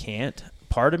I can't.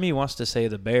 Part of me wants to say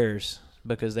the Bears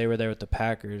because they were there with the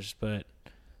Packers, but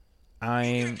You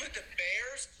can put the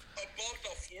Bears above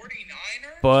the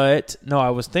 49ers? But no, I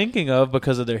was thinking of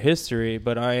because of their history,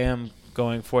 but I am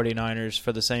going 49ers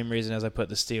for the same reason as I put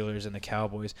the Steelers and the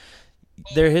Cowboys.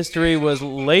 Their history was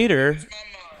later.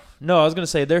 No, I was going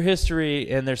to say their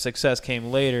history and their success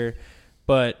came later,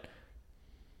 but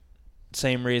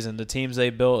same reason, the teams they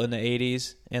built in the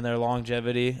 80s and their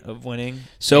longevity of winning.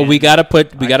 So we got to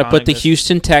put the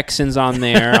Houston Texans on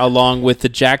there along with the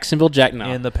Jacksonville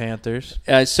and the Panthers.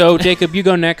 So Jacob, you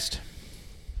go next.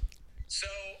 So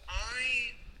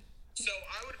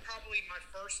I would probably my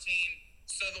first team.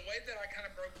 So the way that I kind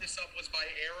of broke this up was by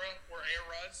era or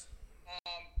eras.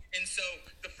 And so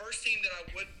the first team that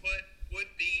I would put would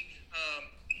be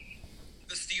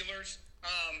the Steelers.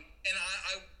 And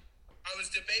I was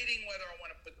debating whether I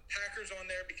want to put the Packers on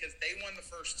there because they won the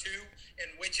first 2, and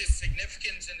which is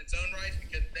significant in its own right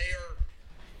because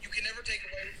you can never take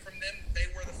away from them.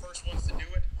 They were the first ones to do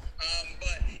it.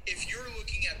 But if you're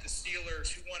looking at the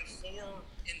Steelers, who won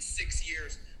 4 in 6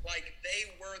 years, like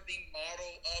they were the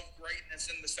model of greatness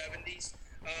in the 70s.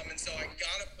 And so I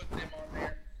got to put them on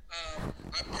there.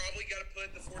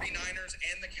 49ers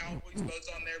and the Cowboys both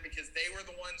on there because they were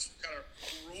the ones who kind of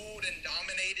ruled and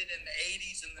dominated in the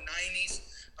 80s and the 90s.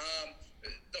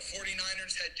 The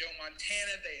 49ers had Joe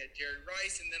Montana, they had Jerry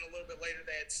Rice, and then a little bit later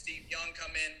they had Steve Young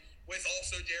come in with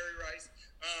also Jerry Rice.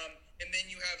 And then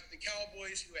you have the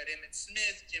Cowboys who had Emmitt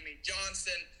Smith, Jimmy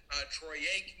Johnson, Troy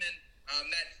Aikman,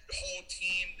 that whole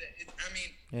team.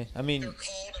 They're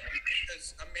called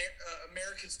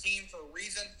America's team for a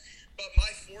reason. But my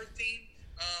fourth team,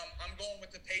 I'm going with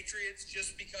the Patriots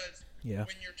just because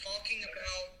when you're talking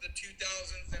about the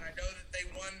 2000s, and I know that they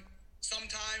won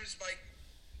sometimes by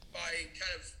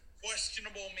kind of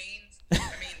questionable means. I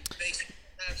mean, they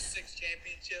have 6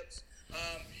 championships.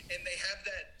 And they have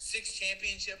that 6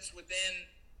 championships within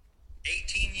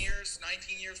 18 years,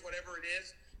 19 years, whatever it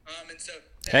is. And so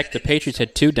heck, the Patriots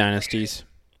had 2 dynasties.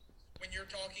 When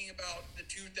you're talking about the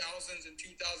 2000s and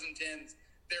 2010s,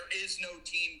 there is no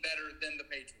team better than the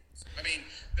Patriots. I mean,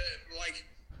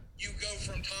 you go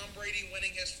from Tom Brady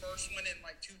winning his first one in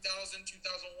 2000,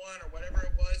 2001, or whatever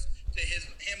it was, to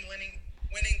him winning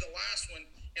the last one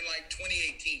in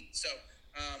 2018. So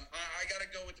I got to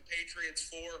go with the Patriots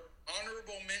for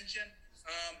honorable mention.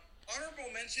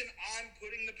 I'm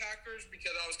putting the Packers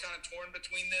because I was kind of torn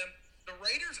between them. The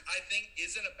Raiders, I think,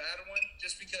 isn't a bad one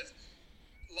just because,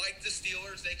 like the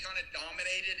Steelers, they kind of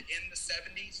dominated in the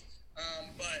 70s.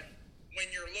 But when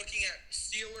you're looking at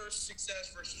Steelers'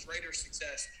 success versus Raiders'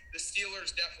 success, the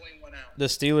Steelers definitely went out. The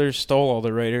Steelers stole all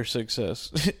the Raiders'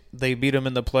 success. They beat them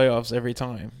in the playoffs every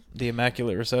time. The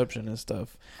immaculate reception and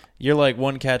stuff. You're like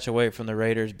one catch away from the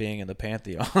Raiders being in the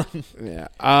Pantheon. Yeah.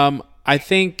 I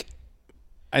think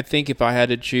if I had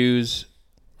to choose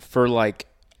for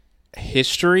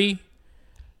history,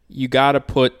 you got to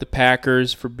put the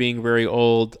Packers for being very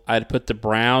old. I'd put the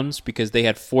Browns because they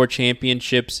had 4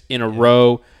 championships in a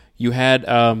row. You had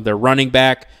their running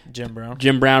back, Jim Brown.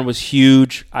 Jim Brown was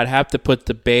huge. I'd have to put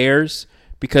the Bears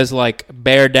because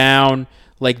bear down,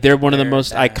 they're one of the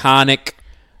most iconic.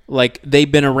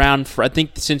 They've been around for I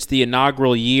think since the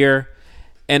inaugural year,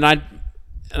 and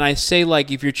I say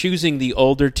if you're choosing the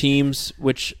older teams,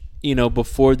 which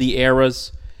before the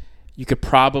eras, you could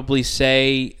probably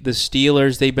say the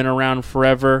Steelers. They've been around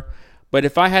forever. But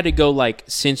if I had to go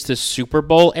since the Super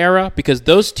Bowl era, because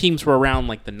those teams were around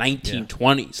the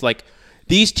 1920s,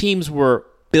 these teams were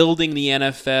building the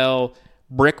NFL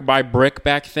brick by brick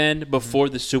back then before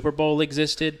the Super Bowl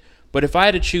existed. But if I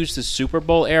had to choose the Super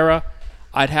Bowl era,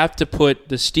 I'd have to put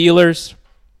the Steelers,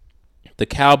 the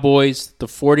Cowboys, the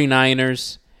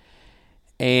 49ers,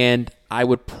 and I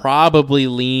would probably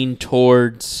lean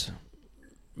towards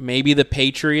maybe the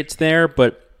Patriots there,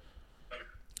 but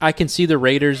I can see the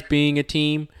Raiders being a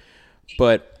team.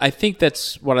 But I think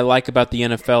that's what I like about the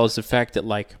NFL is the fact that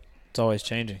it's always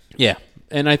changing. Yeah,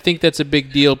 and I think that's a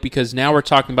big deal because now we're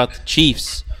talking about the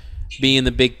Chiefs being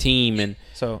the big team, and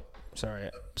so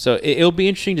it'll be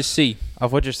interesting to see.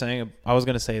 Of what you're saying, I was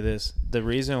going to say this. The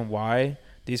reason why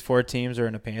these 4 teams are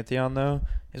in a Pantheon, though,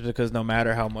 is because no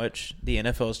matter how much the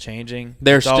NFL is changing,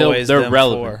 they're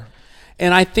 4.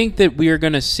 And I think that we are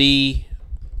going to see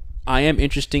 – I am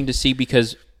interesting to see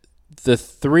because the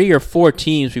 3 or 4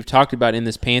 teams we've talked about in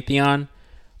this Pantheon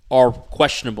are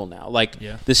questionable now.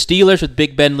 The Steelers with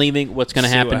Big Ben leaving, what's going to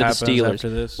happen to the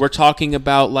Steelers? We're talking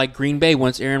about Green Bay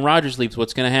once Aaron Rodgers leaves,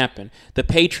 what's going to happen? The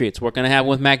Patriots, what's going to happen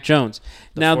with Mac Jones?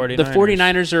 The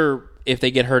 49ers are, if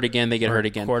they get hurt again, they get hurt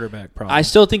again. Quarterback problem. I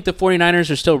still think the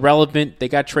 49ers are still relevant. They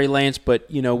got Trey Lance, but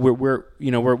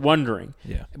we're wondering.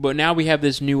 Yeah. But now we have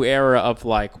this new era of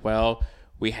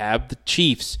we have the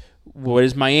Chiefs. What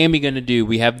is Miami going to do?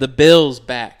 We have the Bills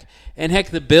back. And heck,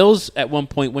 the Bills at one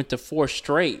point went to 4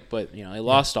 straight, but they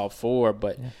lost all 4.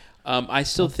 But I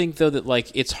still think though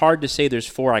that it's hard to say there's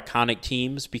 4 iconic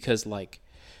teams because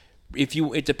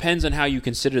it depends on how you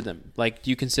consider them. Do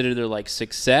you consider their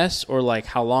success or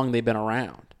how long they've been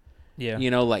around? Yeah.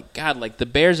 The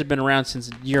Bears have been around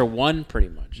since year 1 pretty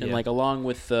much, and along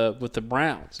with the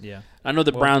Browns. Yeah. I know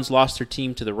the Browns lost their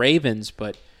team to the Ravens,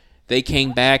 but they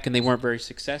came back and they weren't very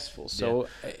successful. So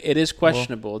it is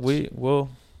questionable.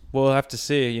 We'll have to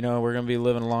see. We're going to be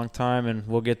living a long time, and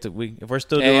we'll get to if we're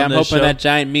still doing I'm this hoping show, that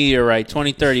giant meteorite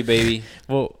 2030, baby.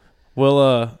 We'll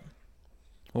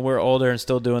when we're older and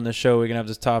still doing this show, we can have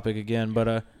this topic again. But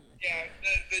the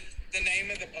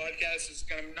name of the podcast is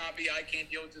going to not be I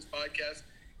Can't Deal with This Podcast.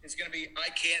 It's going to be I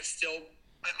can't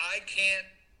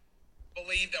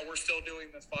believe that we're still doing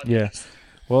this podcast. Yeah.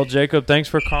 Well, Jacob, thanks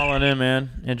for calling in,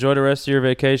 man. Enjoy the rest of your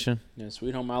vacation. Yeah,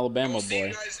 Sweet Home Alabama, we'll boy. See you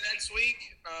guys next week.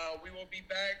 We will be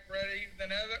back better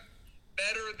than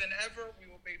ever. We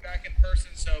will be back in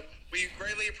person. So we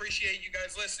greatly appreciate you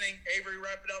guys listening. Avery,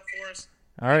 wrap it up for us.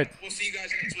 All right. We'll see you guys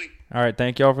next week. All right.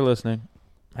 Thank y'all for listening.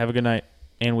 Have a good night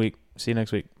and week. See you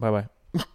next week. Bye-bye.